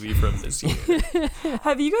any movie from this year.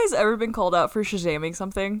 Have you guys ever been called out for Shazamming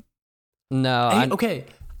something? No, Hey, I, okay,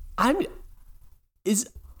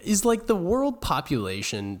 is like the world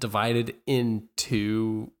population divided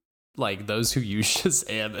into like those who use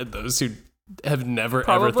Shazam and those who have never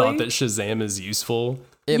ever Probably. thought that Shazam is useful?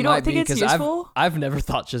 it You might don't think be it's because useful? I've never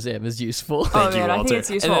thought Shazam is useful. Thank you, man, I Walter. think it's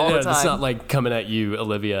useful And, all the It's time. not like coming at you,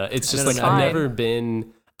 Olivia. It's just No, like no, no.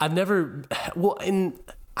 I've never. Well, and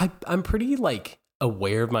I'm pretty like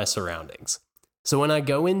aware of my surroundings. So when I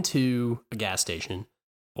go into a gas station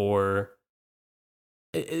or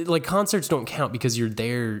like concerts don't count because you're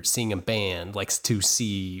there seeing a band, like to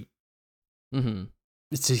see Mm-hmm.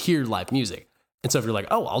 to hear live music. And so if you're like,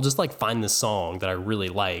 oh, I'll just like find this song that I really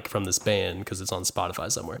like from this band because it's on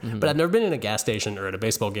Spotify somewhere. Mm-hmm. But I've never been in a gas station or at a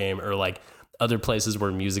baseball game or like other places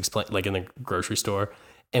where music's playing, like in the grocery store,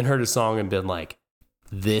 and heard a song and been like,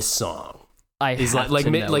 this song I is have like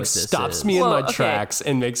to know like what this stops is. me in Well, my okay. tracks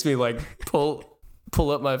and makes me like pull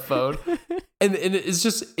up my phone. And it's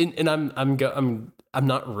just and I'm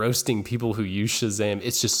not roasting people who use Shazam.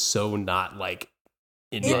 It's just so not like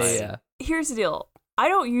in Yeah, my yeah. Here's the deal. I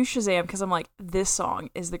don't use Shazam because I'm like, this song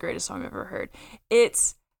is the greatest song I've ever heard.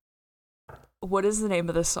 It's, what is the name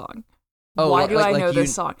of this song? Oh, Why like- do I like know you-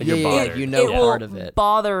 this song? Yeah, yeah, You're yeah, bothered. you know it part will of it.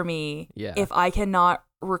 bother me Yeah. if I cannot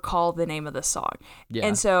recall the name of the song. Yeah.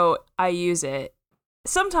 And so I use it.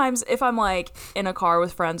 Sometimes if I'm like in a car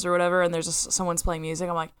with friends or whatever and there's someone's playing music,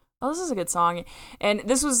 I'm like, oh, this is a good song. And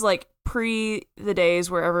this was like pre the days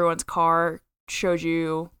where everyone's car showed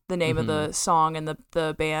you the name of the song and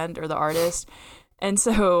the band or the artist. And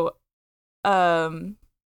so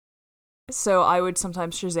so I would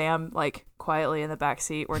sometimes Shazam like quietly in the back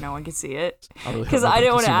seat where no one could see it. Because I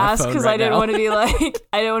didn't want to ask, because I didn't want to be like,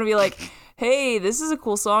 I didn't want to be like, hey, this is a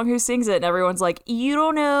cool song, who sings it? And everyone's like, you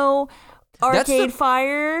don't know That's the- Arcade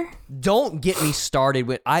Fire? Don't get me started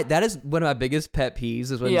with that is one of my biggest pet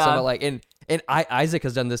peeves is when Yeah. someone like and Isaac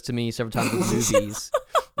has done this to me several times with movies.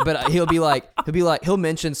 But he'll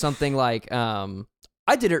mention something like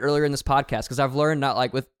I did it earlier in this podcast because I've learned not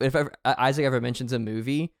like if Isaac ever mentions a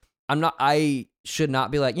movie, I should not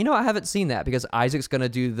be like, I haven't seen that, because Isaac's gonna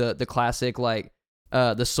do the classic like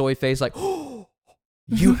the soy face like, oh,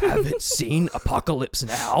 you haven't seen Apocalypse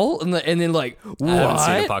Now, and then like, what? I haven't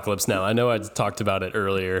seen Apocalypse Now. I know I talked about it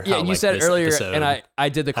earlier. Yeah, how, you like, said this earlier, episode- and I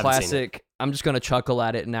did the haven't seen it. classic. I'm just gonna chuckle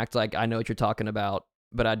at it and act like I know what you're talking about,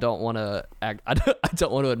 but I don't want to act. I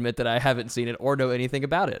don't want to admit that I haven't seen it or know anything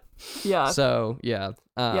about it. Yeah. So yeah,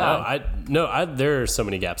 Yeah. there are so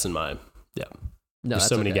many gaps in my no, there's that's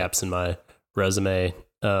so many okay. gaps in my resume.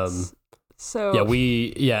 So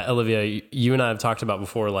Olivia, you and I have talked about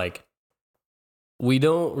before, like we're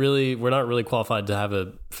not really qualified to have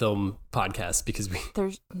a film podcast because we,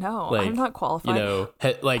 like, I'm not qualified.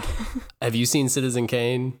 like, have you seen Citizen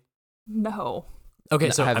Kane? No. Okay,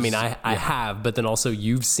 No, so I have I have, but then also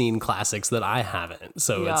you've seen classics that I haven't.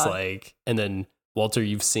 So it's Yeah. like, and then Walter,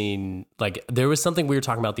 you've seen, like, there was something we were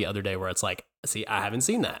talking about the other day where it's like, see, I haven't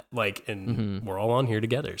seen that. Like, and we're all on here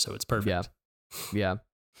together, so it's perfect. Yeah.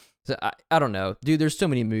 So I don't know, dude. There's so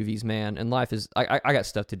many movies, man, and life is. I got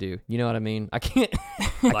stuff to do. You know what I mean? I can't.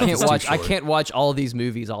 Life is too I short. can't watch all these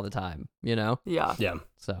movies all the time. Yeah. Yeah.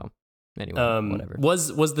 So anyway, whatever. Was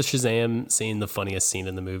the Shazam scene the funniest scene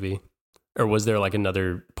in the movie? Or was there like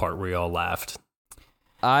another part where y'all laughed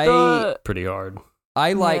pretty hard?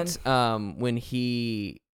 I liked when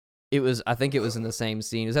I think it was in the same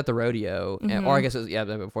scene. It was at the rodeo, or I guess it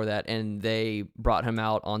was before that, and they brought him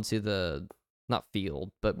out onto the not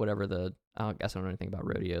field, but whatever I guess I don't know anything about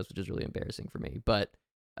rodeos, which is really embarrassing for me. But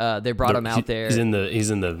they brought him out there. He's in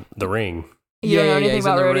the ring. You don't know anything he's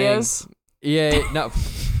in about the ring. rodeos? Yeah, no.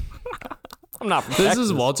 I'm not from This Texas.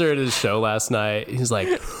 is Walter at his show last night. He's like,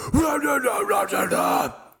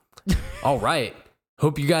 all right.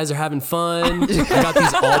 Hope you guys are having fun. I got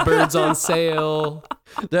these Allbirds on sale.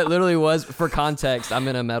 That literally was, for context, I'm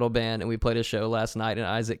in a metal band and we played a show last night and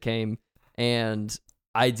Isaac came and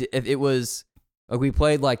it was, like, we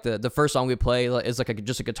played like the first song we play is like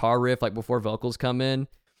just a guitar riff like before vocals come in.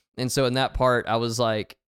 And so in that part I was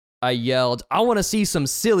like, I yelled, I want to see some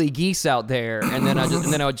silly geese out there. And then I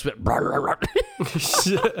just went,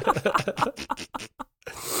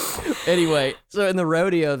 anyway, so in the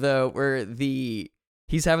rodeo though, where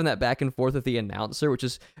he's having that back and forth with the announcer, which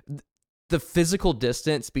is the physical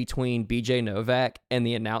distance between BJ Novak and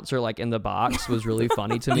the announcer, like in the box, was really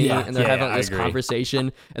funny to me. And they're having this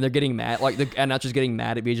conversation, and they're getting mad, like the announcer's getting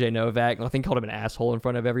mad at BJ Novak. And I think called him an asshole in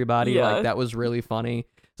front of everybody. Yeah. Like that was really funny.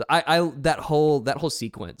 So I that whole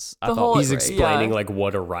sequence, I thought He's was great. explaining like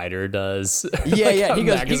what a writer does. Yeah, Like yeah. a He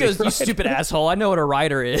goes, magazine you stupid asshole. I know what a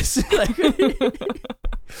writer is. Stuff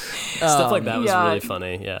like that was Yeah. really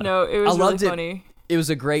funny. Yeah. No, it was I really loved it. funny. It was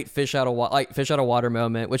a great fish out of water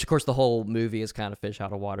moment, which of course the whole movie is kind of fish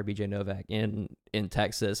out of water, BJ Novak in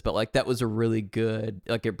Texas, but like that was a really good,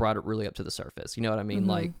 like it brought it really up to the surface. You know what I mean?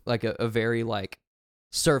 Mhm. Like a very like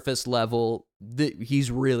surface level.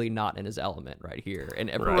 He's really not in his element right here, and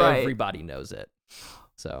Right. everybody knows it.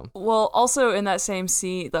 So Well, also in that same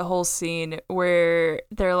scene, the whole scene where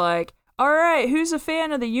they're like, all right, who's a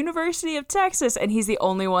fan of the University of Texas? And he's the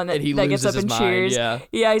only one that, and he that gets loses up and his cheers. mind.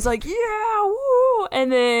 Yeah. Yeah, he's like, yeah, woo.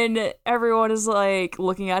 And then everyone is like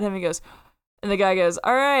looking at him and goes, and the guy goes,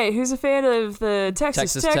 all right, who's a fan of the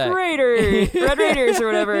Texas Tech, Tech. Raiders, Red Raiders or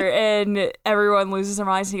whatever? And everyone loses their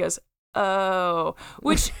minds and he goes, oh,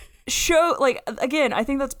 which show, like, again, I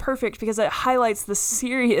think that's perfect because it highlights the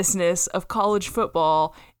seriousness of college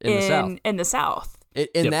football in the South.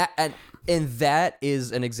 And that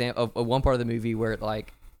is an example of one part of the movie where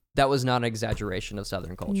like that was not an exaggeration of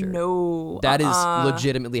Southern culture. No. That is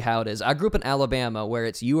legitimately how it is. I grew up in Alabama where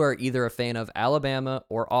it's you are either a fan of Alabama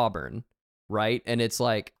or Auburn, right? And it's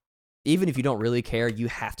like, even if you don't really care, you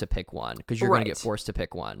have to pick one because you're going to get forced to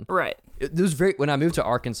pick one. Right. It was when I moved to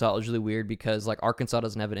Arkansas, it was really weird because like Arkansas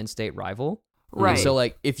doesn't have an in-state rival. Right. So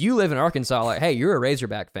like if you live in Arkansas, like, hey, you're a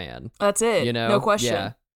Razorback fan. That's it. You know? No question.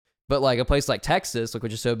 Yeah. But like a place like Texas, like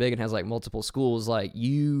which is so big and has like multiple schools, like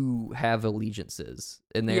you have allegiances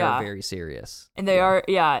and they are very serious. And they are,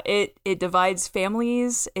 it divides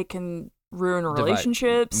families. It can ruin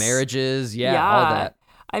relationships. Marriages, all that.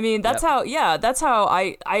 I mean, that's how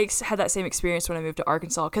I had that same experience when I moved to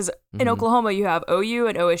Arkansas. Because in Oklahoma, you have OU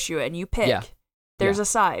and OSU, and you pick. Yeah. There's a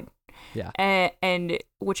side. Yeah. And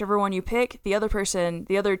whichever one you pick, the other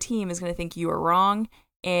team is going to think you are wrong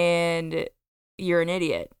and you're an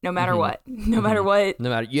idiot, no matter what. No matter what. No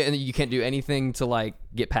matter, and you can't do anything to like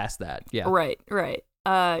get past that. Yeah. Right.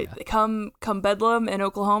 Come Bedlam in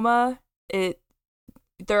Oklahoma,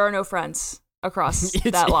 there are no friends across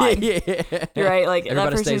that line. Yeah. You're right. Like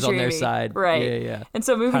everybody that stays on their me. side. Right. Yeah. And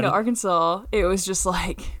so moving to Arkansas, it was just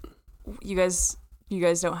like, you guys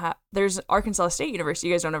don't have. There's Arkansas State University.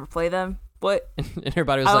 You guys don't ever play them. What? And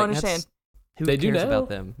everybody was I like, don't understand. Who They cares do now. about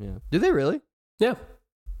them? Yeah. Do they really? Yeah.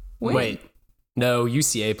 When? Wait. No,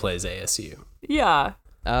 UCA plays ASU. Yeah.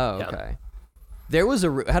 Oh, Yeah. okay. There was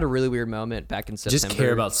had a really weird moment back in September. Just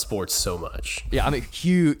care about sports so much. Yeah, I'm a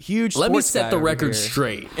huge. Let me sports set guy the over record here.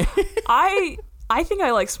 straight. I think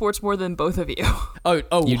I like sports more than both of you. Oh,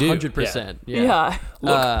 You do? 100%. Yeah.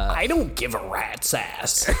 Look, I don't give a rat's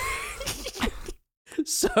ass.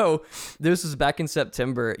 So this was back in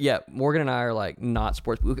September. Yeah, Morgan and I are like not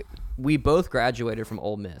sports. We both graduated from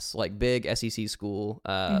Ole Miss, like big SEC school,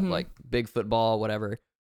 like big football, whatever.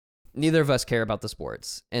 Neither of us care about the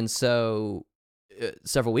sports. And so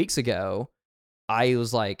several weeks ago, I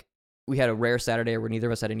was like, we had a rare Saturday where neither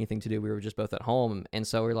of us had anything to do. We were just both at home. And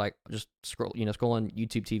so we were like, just scrolling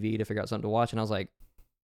YouTube TV to figure out something to watch. And I was like,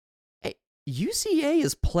 hey, UCA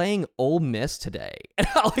is playing Ole Miss today. And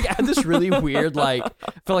I had this really weird, I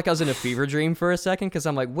felt like I was in a fever dream for a second because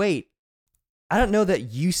I'm like, wait, I don't know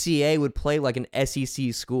that UCA would play like an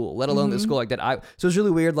SEC school, let alone the school like that. So it's really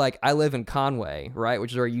weird. Like I live in Conway, right,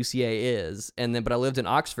 which is where UCA is, but I lived in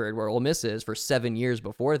Oxford, where Ole Miss is, for 7 years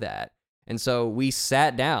before that. And so we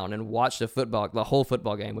sat down and watched the whole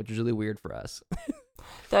football game, which was really weird for us.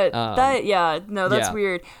 That's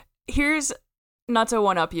weird. Here's, not to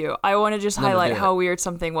one up you, I want to just highlight how weird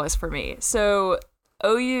something was for me. So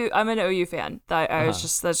OU, I'm an OU fan. That's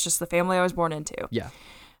just the family I was born into. Yeah.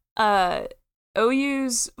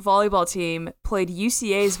 OU's volleyball team played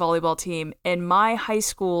UCA's volleyball team in my high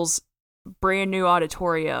school's brand new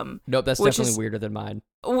auditorium. Nope, that's definitely weirder than mine.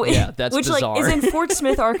 Yeah, that's which bizarre. like is in Fort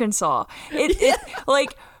Smith, Arkansas. It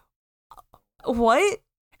like what?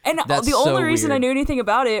 And That's the only so reason I weird. knew anything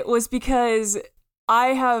about it was because I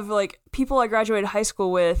have like people I graduated high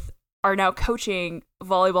school with are now coaching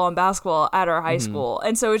volleyball and basketball at our high school,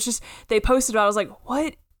 and so it's just they posted about it. I was like,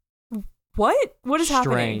 what is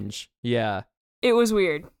happening? Strange. Yeah, It was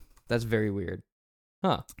weird. that's very weird.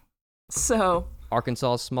 Huh. So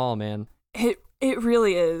Arkansas is small, man. it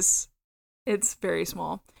really is. It's very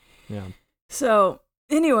small. Yeah. So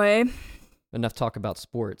anyway, Enough talk about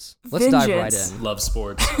sports. Let's dive right Vengeance. in. Love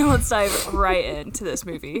sports. let's dive right into this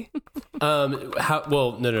movie.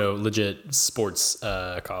 No, legit sports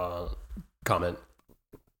comment.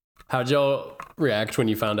 How'd y'all react when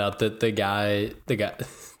you found out that the guy,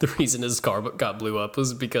 the reason his car got blew up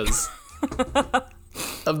was because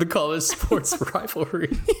of the college sports rivalry?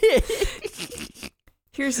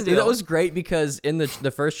 Here's the Dude, deal. that was great because in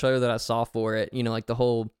the first trailer that I saw for it, you know, like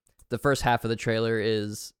the first half of the trailer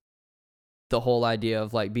is the whole idea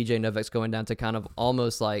of like BJ Novak's going down to kind of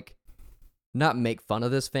almost like not make fun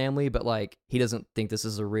of this family, but like he doesn't think this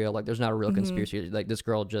is a real, like there's not a real conspiracy. Like this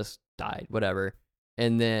girl just died, whatever.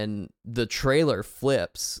 And then the trailer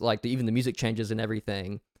flips, like even the music changes and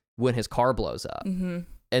everything when his car blows up. Mm-hmm.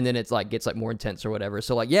 And then it's like gets like more intense or whatever.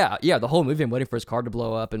 So like yeah, the whole movie I'm waiting for his car to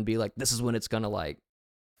blow up and be like, this is when it's gonna like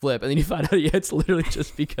flip. And then you find out it's literally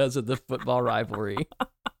just because of the football rivalry. I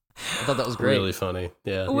thought that was great. Really funny.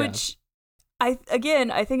 Yeah. Which I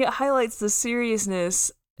think it highlights the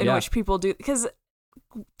seriousness in Yeah. which people do, because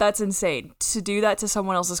that's insane. To do that to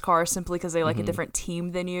someone else's car simply because they like a different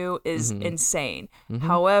team than you is insane.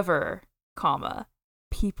 However,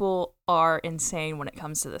 people are insane when it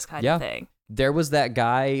comes to this kind of thing. There was that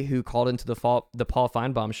guy who called into the Paul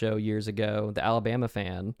Feinbaum show years ago, the Alabama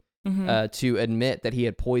fan, to admit that he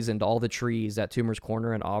had poisoned all the trees at Toomer's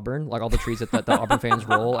Corner in Auburn, like all the trees that the Auburn fans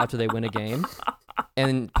roll after they win a game.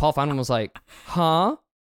 And Paul Feinbaum was like, huh?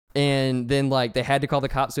 And then like they had to call the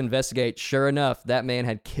cops to investigate. Sure enough, that man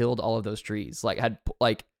had killed all of those trees, like had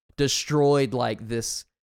like destroyed like this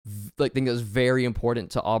like thing that was very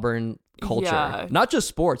important to Auburn culture, Yeah. not just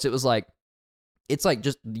sports. It was like it's like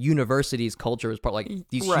just the university's culture was part like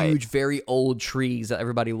these huge, very old trees that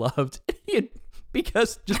everybody loved.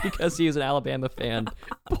 because he was an Alabama fan,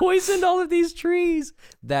 poisoned all of these trees.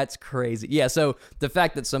 That's crazy. Yeah. So the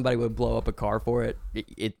fact that somebody would blow up a car for it,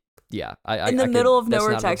 In the middle of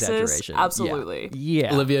nowhere, that's not an Texas, exaggeration. absolutely.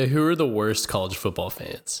 Yeah. Olivia, who are the worst college football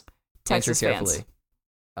fans? Texas Answer fans.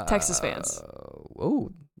 carefully. Texas fans.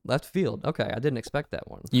 Oh, left field. Okay, I didn't expect that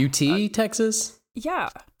one. UT, Texas? Yeah.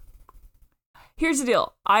 Here's the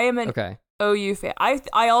deal. I am an Okay. OU fan.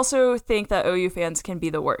 I also think that OU fans can be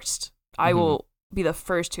the worst. I will be the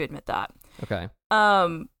first to admit that. Okay.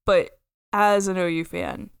 But as an OU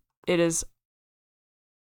fan,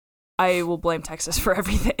 I will blame Texas for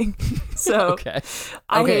everything. So Okay.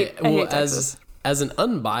 I hate Texas. as an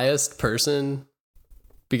unbiased person,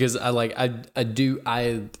 because I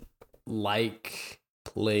like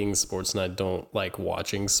playing sports and I don't like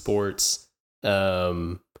watching sports,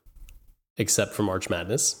 except for March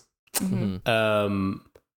Madness. Mhm.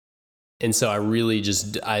 And so I've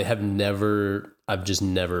just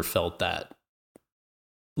never felt that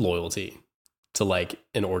loyalty to like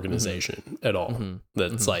an organization at all.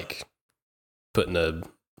 That's like putting a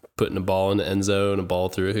ball in the end zone, a ball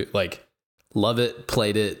through, like love it,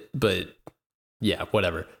 played it, but yeah,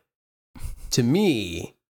 whatever. To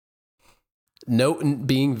me,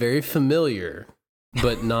 being very familiar,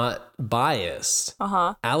 but not biased,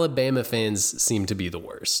 Alabama fans seem to be the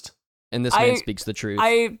worst. And this man speaks the truth.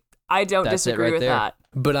 I don't That's it disagree right with there. that.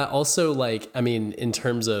 But I also in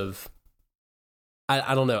terms of,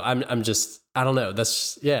 I don't know. I'm just, I don't know.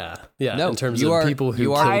 That's yeah. No, in terms you of are- people who you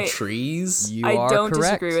kill are- trees. You I are don't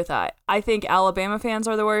correct. disagree with that. I think Alabama fans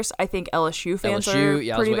are the worst. I think LSU fans LSU, are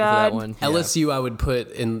yeah, I was pretty waiting bad. for that one. LSU, I would put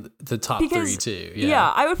in the top Because, 3 too. Yeah,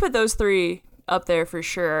 I would put those three up there for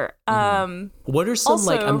sure. What are some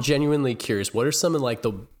Also- I'm genuinely curious. What are some of like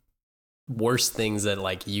the worst things that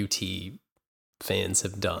like UT fans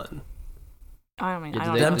have done? I don't mean, Yeah, I did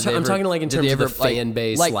don't they- know. did they I'm talking like in did terms they of the ever, fan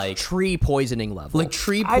base, like tree poisoning level. like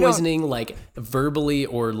tree I don't- poisoning, like verbally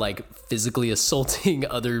or like physically assaulting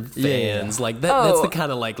other fans. yeah. Like that's Oh. the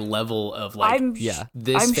kind of like level of like I'm this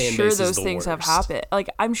I'm fan sure base is those the things have worst. happened. Like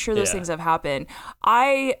I'm sure those Yeah. things have happened.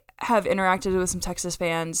 I have interacted with some Texas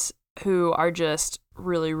fans who are just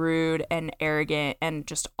really rude and arrogant and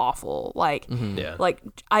just awful. Like Yeah.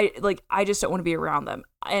 I just don't want to be around them.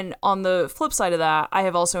 And on the flip side of that, I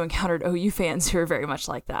have also encountered OU fans who are very much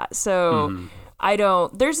like that. So I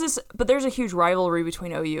don't. There's a huge rivalry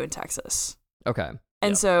between OU and Texas. Okay.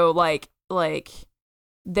 And so like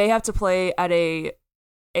they have to play at a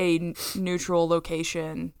neutral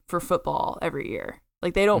location for football every year.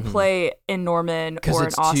 Like they don't play in Norman or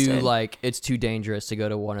in Austin. It's too dangerous to go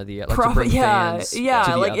to one of the to bring fans to the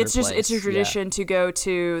like other it's just place. it's a tradition to go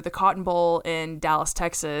to the Cotton Bowl in Dallas,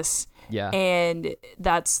 Texas. Yeah. And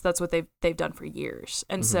that's what they've done for years.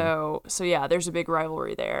 And so yeah, there's a big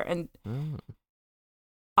rivalry there. And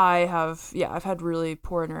I've had really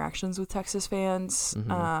poor interactions with Texas fans.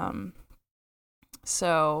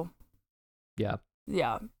 So yeah,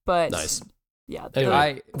 but nice. Yeah.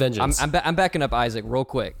 Anyway, vengeance. I'm backing up Isaac real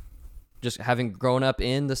quick. Just having grown up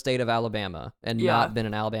in the state of Alabama and not been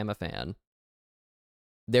an Alabama fan.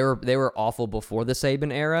 They were awful before the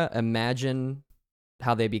Saban era. Imagine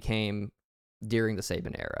how they became during the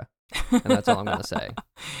Saban era. And that's all I'm going to say.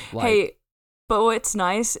 Hey, but what's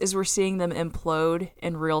nice is we're seeing them implode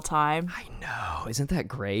in real time. I know. Isn't that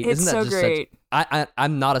great? It's Isn't that so just great.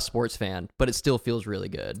 I'm not a sports fan, but it still feels really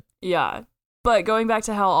good. Yeah. But going back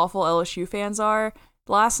to how awful LSU fans are,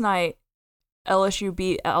 last night LSU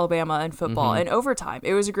beat Alabama in football in overtime.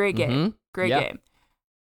 It was a great game. Great game.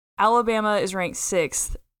 Alabama is ranked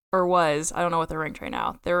 6th, or was. I don't know what they're ranked right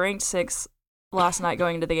now. They're ranked 6th last night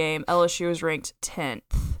going into the game. LSU was ranked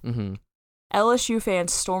 10th. LSU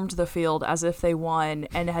fans stormed the field as if they won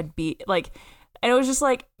and had beat, and it was just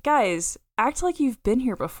like, guys, act like you've been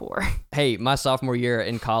here before. Hey, my sophomore year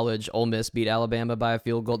in college, Ole Miss beat Alabama by a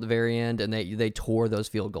field goal at the very end, and they tore those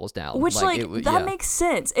field goals down. Which, that makes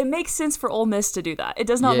sense. It makes sense for Ole Miss to do that. It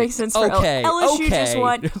does not make sense for LSU just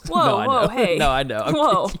won. Whoa, hey. No, I know.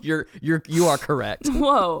 Whoa. You are correct.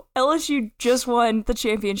 Whoa. LSU just won the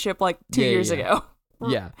championship 2 years ago.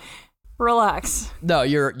 Yeah. Relax. No,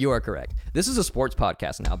 you are correct. This is a sports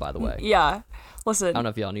podcast now, by the way. Yeah. Listen. I don't know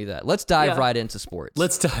if y'all knew that. Let's dive right into sports.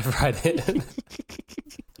 Let's dive right in.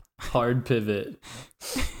 Hard pivot.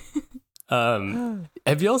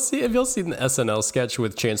 Have y'all seen the SNL sketch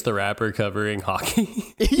with Chance the Rapper covering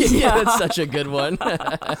hockey? Yeah, that's such a good one.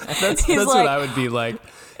 That's what I would be like.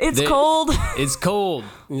 It's cold. It's cold.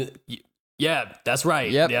 Yeah, that's right.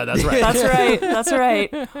 Yep. Yeah, that's right. That's right. That's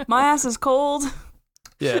right. My ass is cold.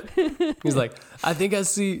 Yeah. He's like, I think I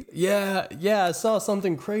see. Yeah, I saw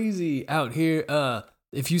something crazy out here.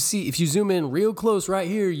 If you zoom in real close right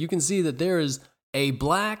here, you can see that there is a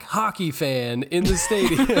black hockey fan in the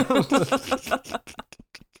stadium.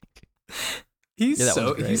 He's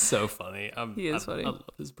so funny. He is funny. I love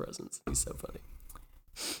his presence. He's so funny.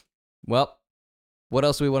 Well, what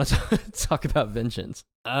else do we want to talk about vengeance?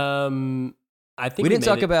 I think we didn't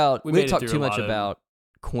talk too much of about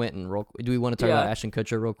Quentin. Do we want to talk about Ashton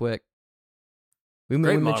Kutcher real quick? We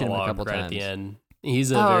mentioned him a couple times at the end.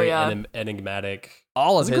 He's a very enigmatic.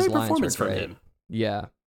 All of his lines performance were great. from him. Yeah,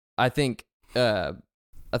 I think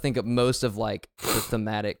most of the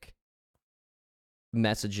thematic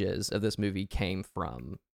messages of this movie came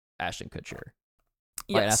from Ashton Kutcher.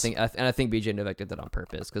 Yes. I think BJ Novak did that on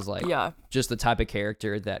purpose because just the type of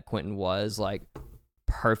character that Quentin was,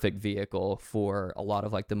 perfect vehicle for a lot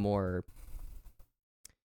of the more,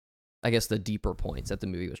 I guess, the deeper points that the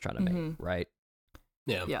movie was trying to make, right?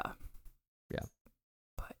 Yeah. Yeah.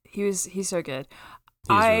 But he's so good.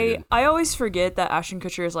 Really good. I always forget that Ashton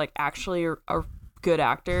Kutcher is actually a good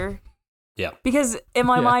actor. Yeah. Because in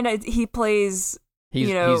my mind he plays he's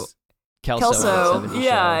Kelso.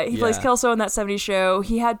 Yeah, he plays Kelso in that 70s show.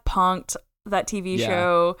 He had Punk'd, that TV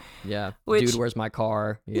show. Yeah. Which, Dude, Where's My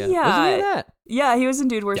Car? Yeah. Yeah. Was he in that? Yeah, he was in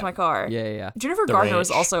Dude, Where's My Car? Yeah. Jennifer The Gardner was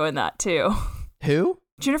Ranch. also in that too. Who?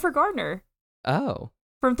 Jennifer Gardner Oh.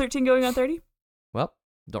 from 13 Going on 30. Well,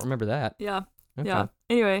 don't remember that. Yeah. Okay. Yeah.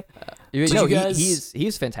 Anyway. He's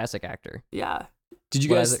a fantastic actor. Yeah. Did you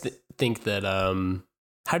guys think that?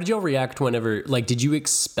 How did y'all react whenever? Did you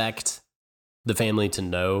expect the family to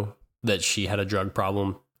know that she had a drug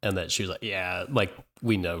problem and that she was like, yeah,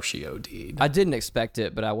 we know she OD'd? I didn't expect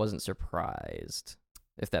it, but I wasn't surprised.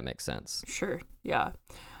 If that makes sense. Sure. Yeah.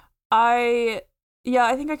 I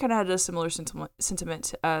think I kind of had a similar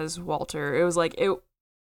sentiment as Walter. It was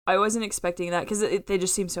I wasn't expecting that because they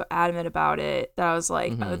just seemed so adamant about it that I was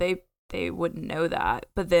like, oh, they wouldn't know that.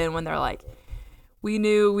 But then when they're like,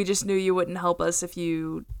 we just knew you wouldn't help us if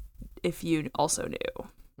you also knew.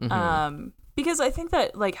 Because I think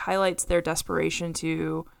that highlights their desperation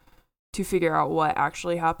to figure out what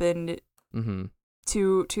actually happened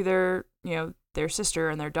to their their sister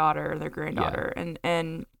and their daughter and their granddaughter.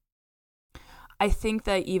 And I think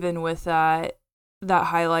that even with that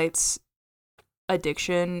highlights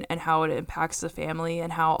addiction and how it impacts the family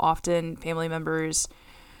and how often family members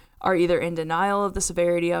are either in denial of the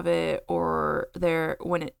severity of it or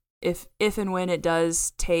if and when it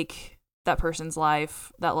does take that person's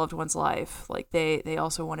life, that loved one's life, like they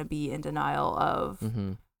also want to be in denial of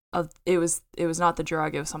it was not the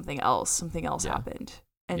drug, it was something else happened.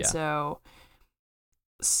 And so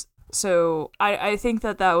I think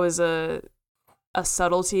that was a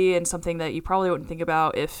subtlety and something that you probably wouldn't think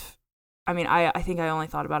about if, I mean, I think I only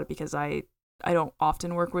thought about it because I don't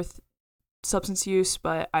often work with substance use,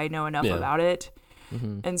 but I know enough about it.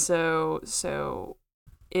 And so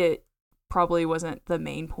it probably wasn't the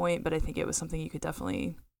main point, but I think it was something you could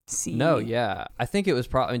definitely see. No, yeah. I think it was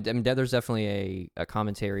probably, I mean, there's definitely a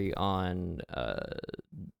commentary on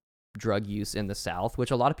drug use in the South,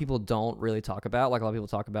 which a lot of people don't really talk about. Like, a lot of people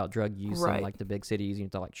talk about drug use in like the big cities, you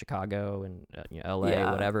know, like Chicago and LA,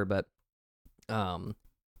 whatever, but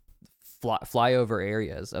flyover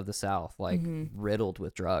areas of the South, like riddled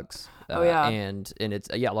with drugs. And it's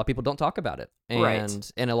a lot of people don't talk about it,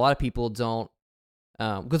 and a lot of people don't,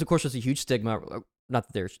 because of course there's a huge stigma. Not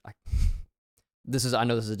that there's, I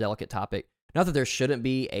know this is a delicate topic. Not that there shouldn't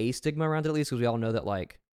be a stigma around it, at least, because we all know that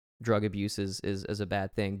like drug abuse is a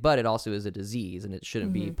bad thing, but it also is a disease, and it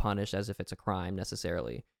shouldn't be punished as if it's a crime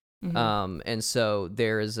necessarily. And so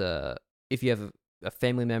there is if you have a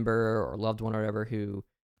family member or loved one or whatever who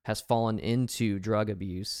has fallen into drug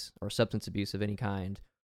abuse or substance abuse of any kind,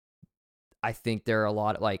 I think there was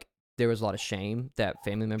a lot of shame that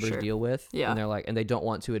family members deal with. And they're like, and they don't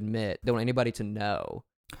want to admit, they don't want anybody to know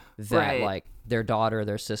that like their daughter,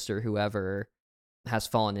 their sister, whoever has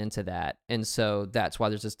fallen into that. And so that's why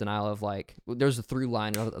there's this denial of like, there's a through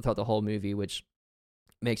line throughout the whole movie, which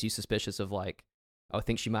makes you suspicious of like, oh, I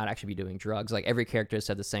think she might actually be doing drugs. Like every character has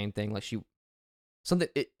said the same thing. Like some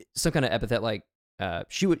kind of epithet, like,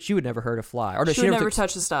 she would never hurt a fly, or she would never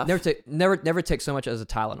touch the stuff. Never take so much as a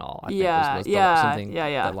Tylenol. I think something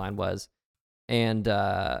that line was, and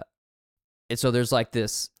so there's like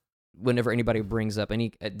this. Whenever anybody brings up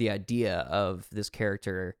the idea of this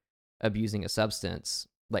character abusing a substance,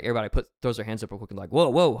 like everybody throws their hands up real quick and like,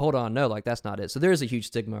 whoa, hold on, no, like that's not it. So there is a huge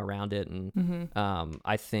stigma around it, and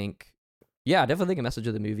I think, I definitely think a message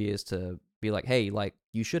of the movie is to be like, hey, like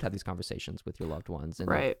you should have these conversations with your loved ones,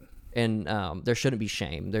 and and there shouldn't be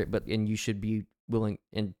shame there, and you should be willing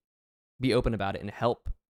and be open about it and help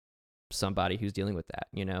somebody who's dealing with that,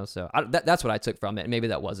 you know. So that's what I took from it. Maybe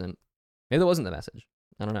that wasn't the message.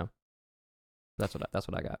 I don't know. That's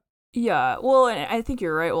what I got. Yeah, well, and I think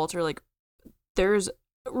you're right, Walter. Like, there's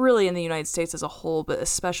really in the United States as a whole, but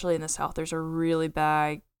especially in the South, there's a really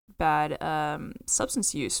bad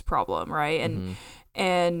substance use problem, right?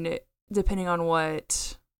 And depending on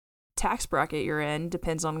what tax bracket you're in,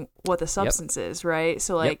 depends on what the substance is, right?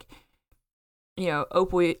 So like, you know,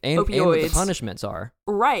 opioids and what the punishments are.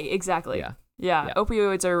 Right, exactly. Yeah.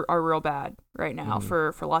 Opioids are real bad right now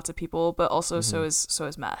for lots of people, but also so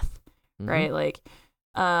is meth. Right? Like,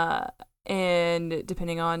 and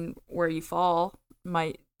depending on where you fall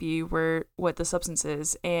might be what the substance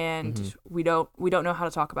is, and we don't know how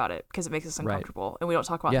to talk about it because it makes us uncomfortable, and we don't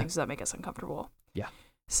talk about things that make us uncomfortable.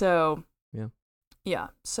 So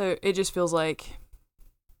so it just feels like,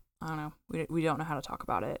 I don't know, we don't know how to talk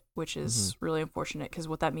about it, which is really unfortunate, because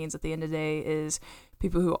what that means at the end of the day is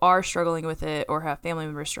people who are struggling with it or have family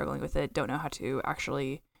members struggling with it don't know how to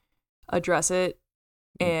actually address it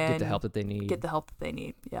and get the help that they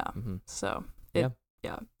need. So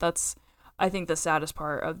that's, I think, the saddest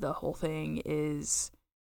part of the whole thing is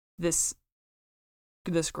this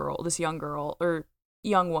young girl or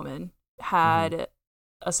young woman had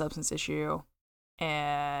a substance issue,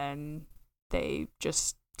 and they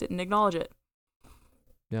just didn't acknowledge it.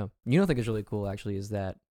 Yeah. You know what I think is really cool, actually, is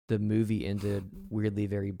that the movie ended weirdly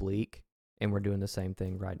very bleak, and we're doing the same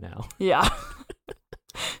thing right now. Yeah.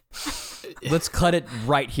 Let's cut it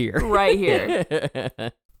right here. Right here.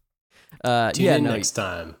 Tune in next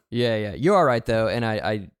time. Yeah. You're all right, though, and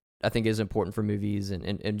I think it is important for movies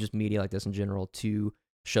and just media like this in general to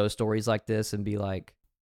show stories like this and be like,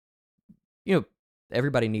 you know,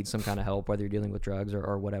 everybody needs some kind of help, whether you're dealing with drugs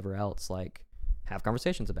or whatever else. Like, have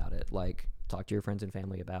conversations about it. Like, talk to your friends and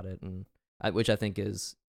family about it, and which I think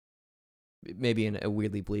is maybe in a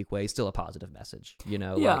weirdly bleak way still a positive message. You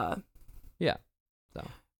know? So.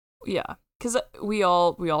 Yeah, because we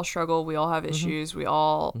all struggle. We all have issues. We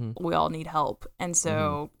all need help, and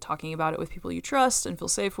so talking about it with people you trust and feel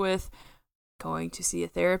safe with, going to see a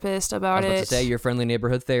therapist about it. I was about to say, your friendly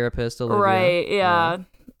neighborhood therapist, Olivia. Right? Yeah.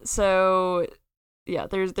 So, yeah,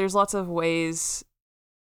 there's lots of ways.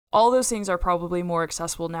 All those things are probably more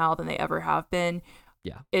accessible now than they ever have been.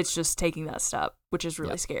 Yeah. It's just taking that step, which is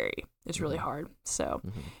really scary. It's really hard. So,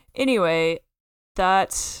 anyway,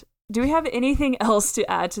 do we have anything else to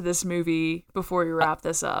add to this movie before we wrap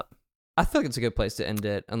this up? I feel like it's a good place to end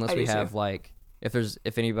it, unless I we do have too. like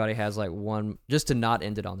if anybody has like one, just to not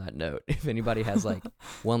end it on that note. If anybody has like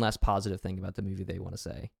one last positive thing about the movie they want to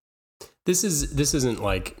say. This isn't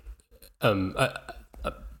like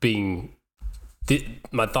being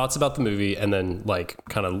my thoughts about the movie, and then like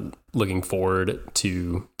kind of looking forward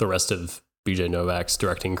to the rest of BJ Novak's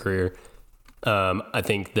directing career. I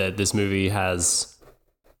think that this movie has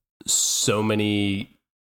so many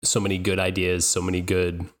good ideas, so many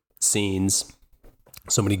good scenes,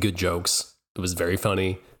 so many good jokes. It was very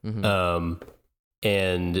funny. Mm-hmm.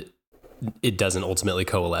 And it doesn't ultimately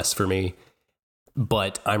coalesce for me,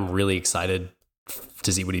 but I'm really excited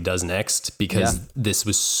to see what he does next, because this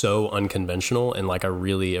was so unconventional, and like I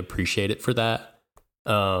really appreciate it for that.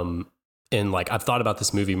 And like I've thought about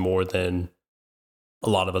this movie more than a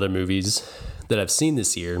lot of other movies that I've seen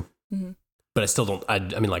this year, but I still don't. I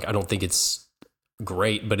mean, like I don't think it's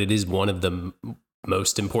great, but it is one of the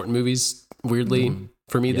most important movies, weirdly,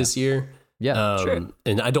 for me this year. Yeah, sure.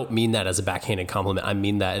 And I don't mean that as a backhanded compliment. I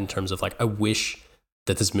mean that in terms of like, I wish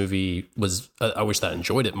that this movie was, I wish that I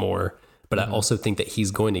enjoyed it more, but I also think that he's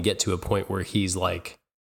going to get to a point where he's like,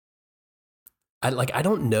 I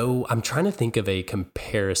don't know. I'm trying to think of a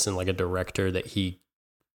comparison, like a director that he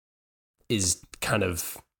is kind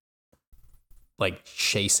of like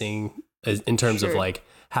chasing in terms of like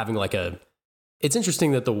having like it's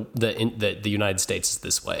interesting that the United States is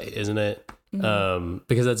this way, isn't it?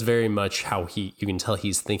 Because that's very much how you can tell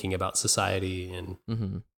he's thinking about society and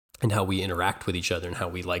how we interact with each other, and how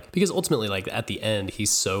we like, because ultimately like at the end, he's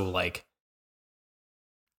so like,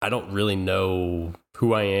 I don't really know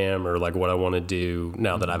who I am or like what I want to do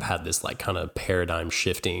now that I've had this like kind of paradigm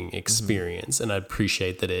shifting experience. And I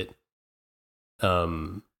appreciate that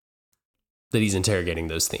that he's interrogating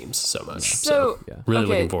those themes so much. So really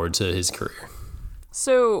looking forward to his career.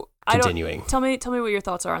 So continuing. Tell me what your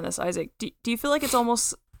thoughts are on this, Isaac. Do you feel like it's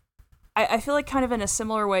almost, I feel like kind of in a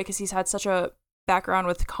similar way, because he's had such a background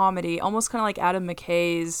with comedy, almost kind of like Adam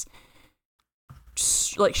McKay's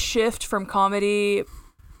like shift from comedy,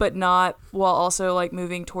 but not, while also like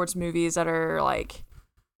moving towards movies that are like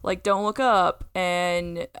Don't Look Up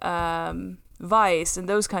and Vice and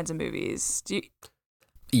those kinds of movies.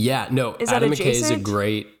 Yeah, no, is Adam that McKay is a adjacent?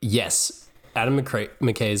 great, yes, Adam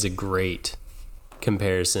McKay is a great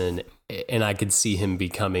comparison, and I could see him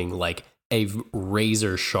becoming like a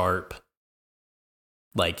razor sharp,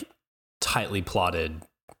 like tightly plotted,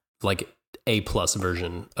 like A+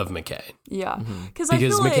 version of McKay. Yeah, because I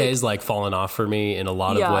feel McKay's like fallen off for me in a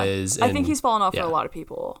lot of ways. I think he's fallen off for a lot of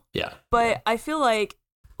people. Yeah, but I feel like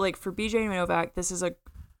for BJ Novak, this is a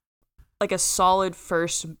solid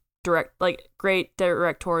first great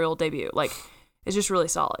directorial debut. Like, it's just really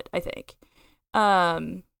solid, I think.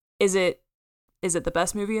 Is it the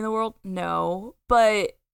best movie in the world? No,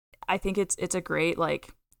 but I think it's a great like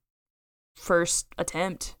first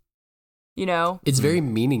attempt. You know, it's very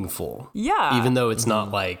meaningful. Yeah, even though it's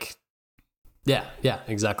not like, yeah,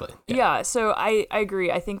 exactly. Yeah, so I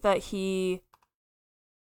agree. I think that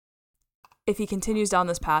if he continues down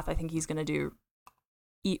this path, I think he's gonna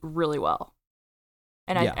eat really well,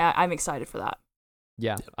 and I'm excited for that.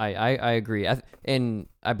 Yeah, I agree. And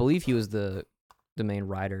I believe he was the main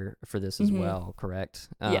writer for this as well, correct?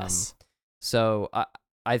 Yes. So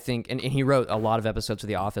I think, and he wrote a lot of episodes of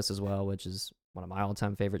The Office as well, which is one of my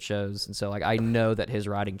all-time favorite shows. And so like I know that his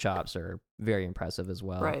writing chops are very impressive as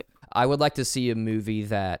well. Right. I would like to see a movie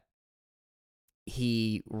that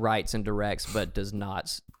he writes and directs but does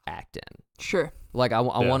not act in. Sure. Like I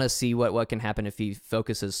want to see what can happen if he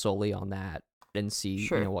focuses solely on that and see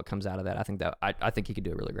what comes out of that. I think that I think he could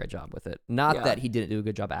do a really great job with it. Not that he didn't do a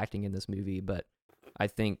good job acting in this movie, but I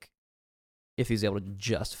think if he's able to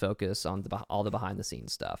just focus on all the behind the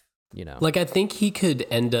scenes stuff, you know. Like I think he could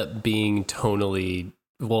end up being tonally,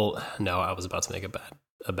 well, no, I was about to make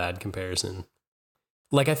a bad comparison.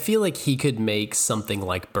 Like I feel like he could make something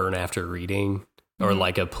like Burn After Reading, or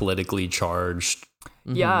like a politically charged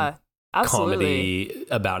absolutely. comedy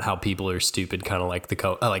about how people are stupid, kind of like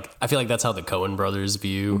I feel like that's how the Coen brothers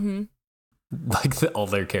view like all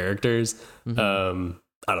their characters. I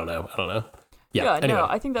don't know. Yeah, anyway. No,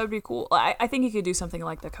 I think that would be cool. I think he could do something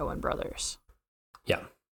like the Coen brothers. Yeah.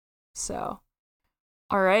 So,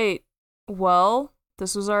 all right. Well,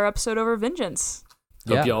 this was our episode over Vengeance.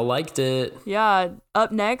 Hope y'all liked it. Yeah.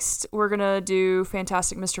 Up next, we're going to do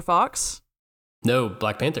Fantastic Mr. Fox. No,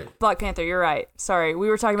 Black Panther. Black Panther, you're right. Sorry. We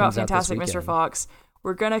were talking about Fantastic Mr. weekend. Fox.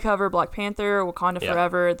 We're going to cover Black Panther, Wakanda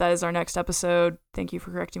Forever. That is our next episode. Thank you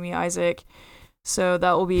for correcting me, Isaac. So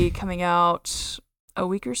that will be coming out a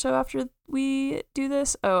week or so after we do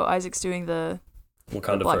this. Oh, Isaac's doing the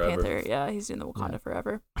Wakanda Black Forever. Panther. Yeah, he's doing the Wakanda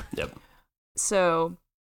Forever. Yep. So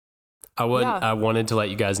I wanted to let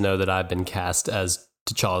you guys know that I've been cast as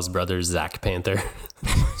T'Challa's brother, Zach Panther.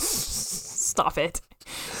 stop it.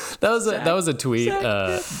 That was a tweet.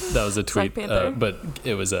 That was a tweet. Panther. But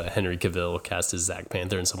it was Henry Cavill cast as Zach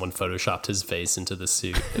Panther, and someone photoshopped his face into the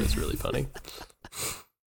suit. It was really funny.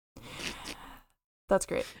 That's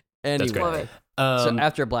great. That's Anyway, Love it. so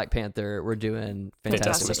after Black Panther, we're doing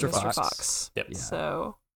Fantastic Fantastic Mr. Fox. Yep. Yeah.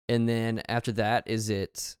 So And then after that, is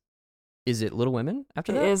it Little Women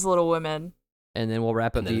after it that? is Little Women. And then we'll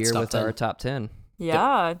wrap up And the then it's year top with 10. our top 10.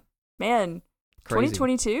 Yeah. Man, Crazy.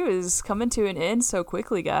 2022 is coming to an end so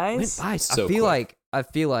quickly, guys. I So feel quick.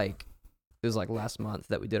 like it was like last month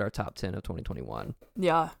that we did our top 10 of 2021.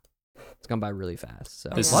 Yeah. It's gone by really fast. So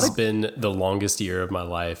This Yeah. has been the longest year of my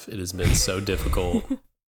life. It has been so difficult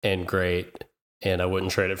and great, and I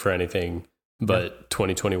wouldn't trade it for anything. But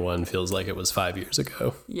 2021 feels like it was 5 years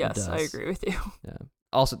ago. Yes, I does. agree with you.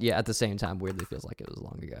 also, yeah, at the same time, weirdly feels like it was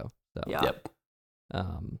long ago. So Yeah. Yep.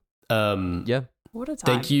 yeah. What a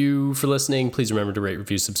time. Thank you for listening. Please remember to rate,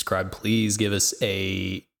 review, subscribe. Please give us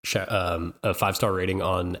a 5-star rating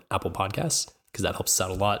on Apple Podcasts because that helps us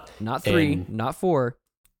out a lot. Not 3, And not 4.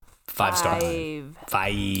 5-star.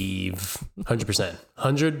 5. 100%.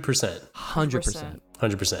 100%. 100%.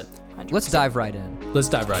 100%. Let's dive right in. Let's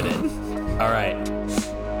dive right in. All right.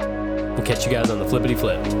 We'll catch you guys on the flippity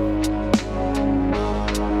flip.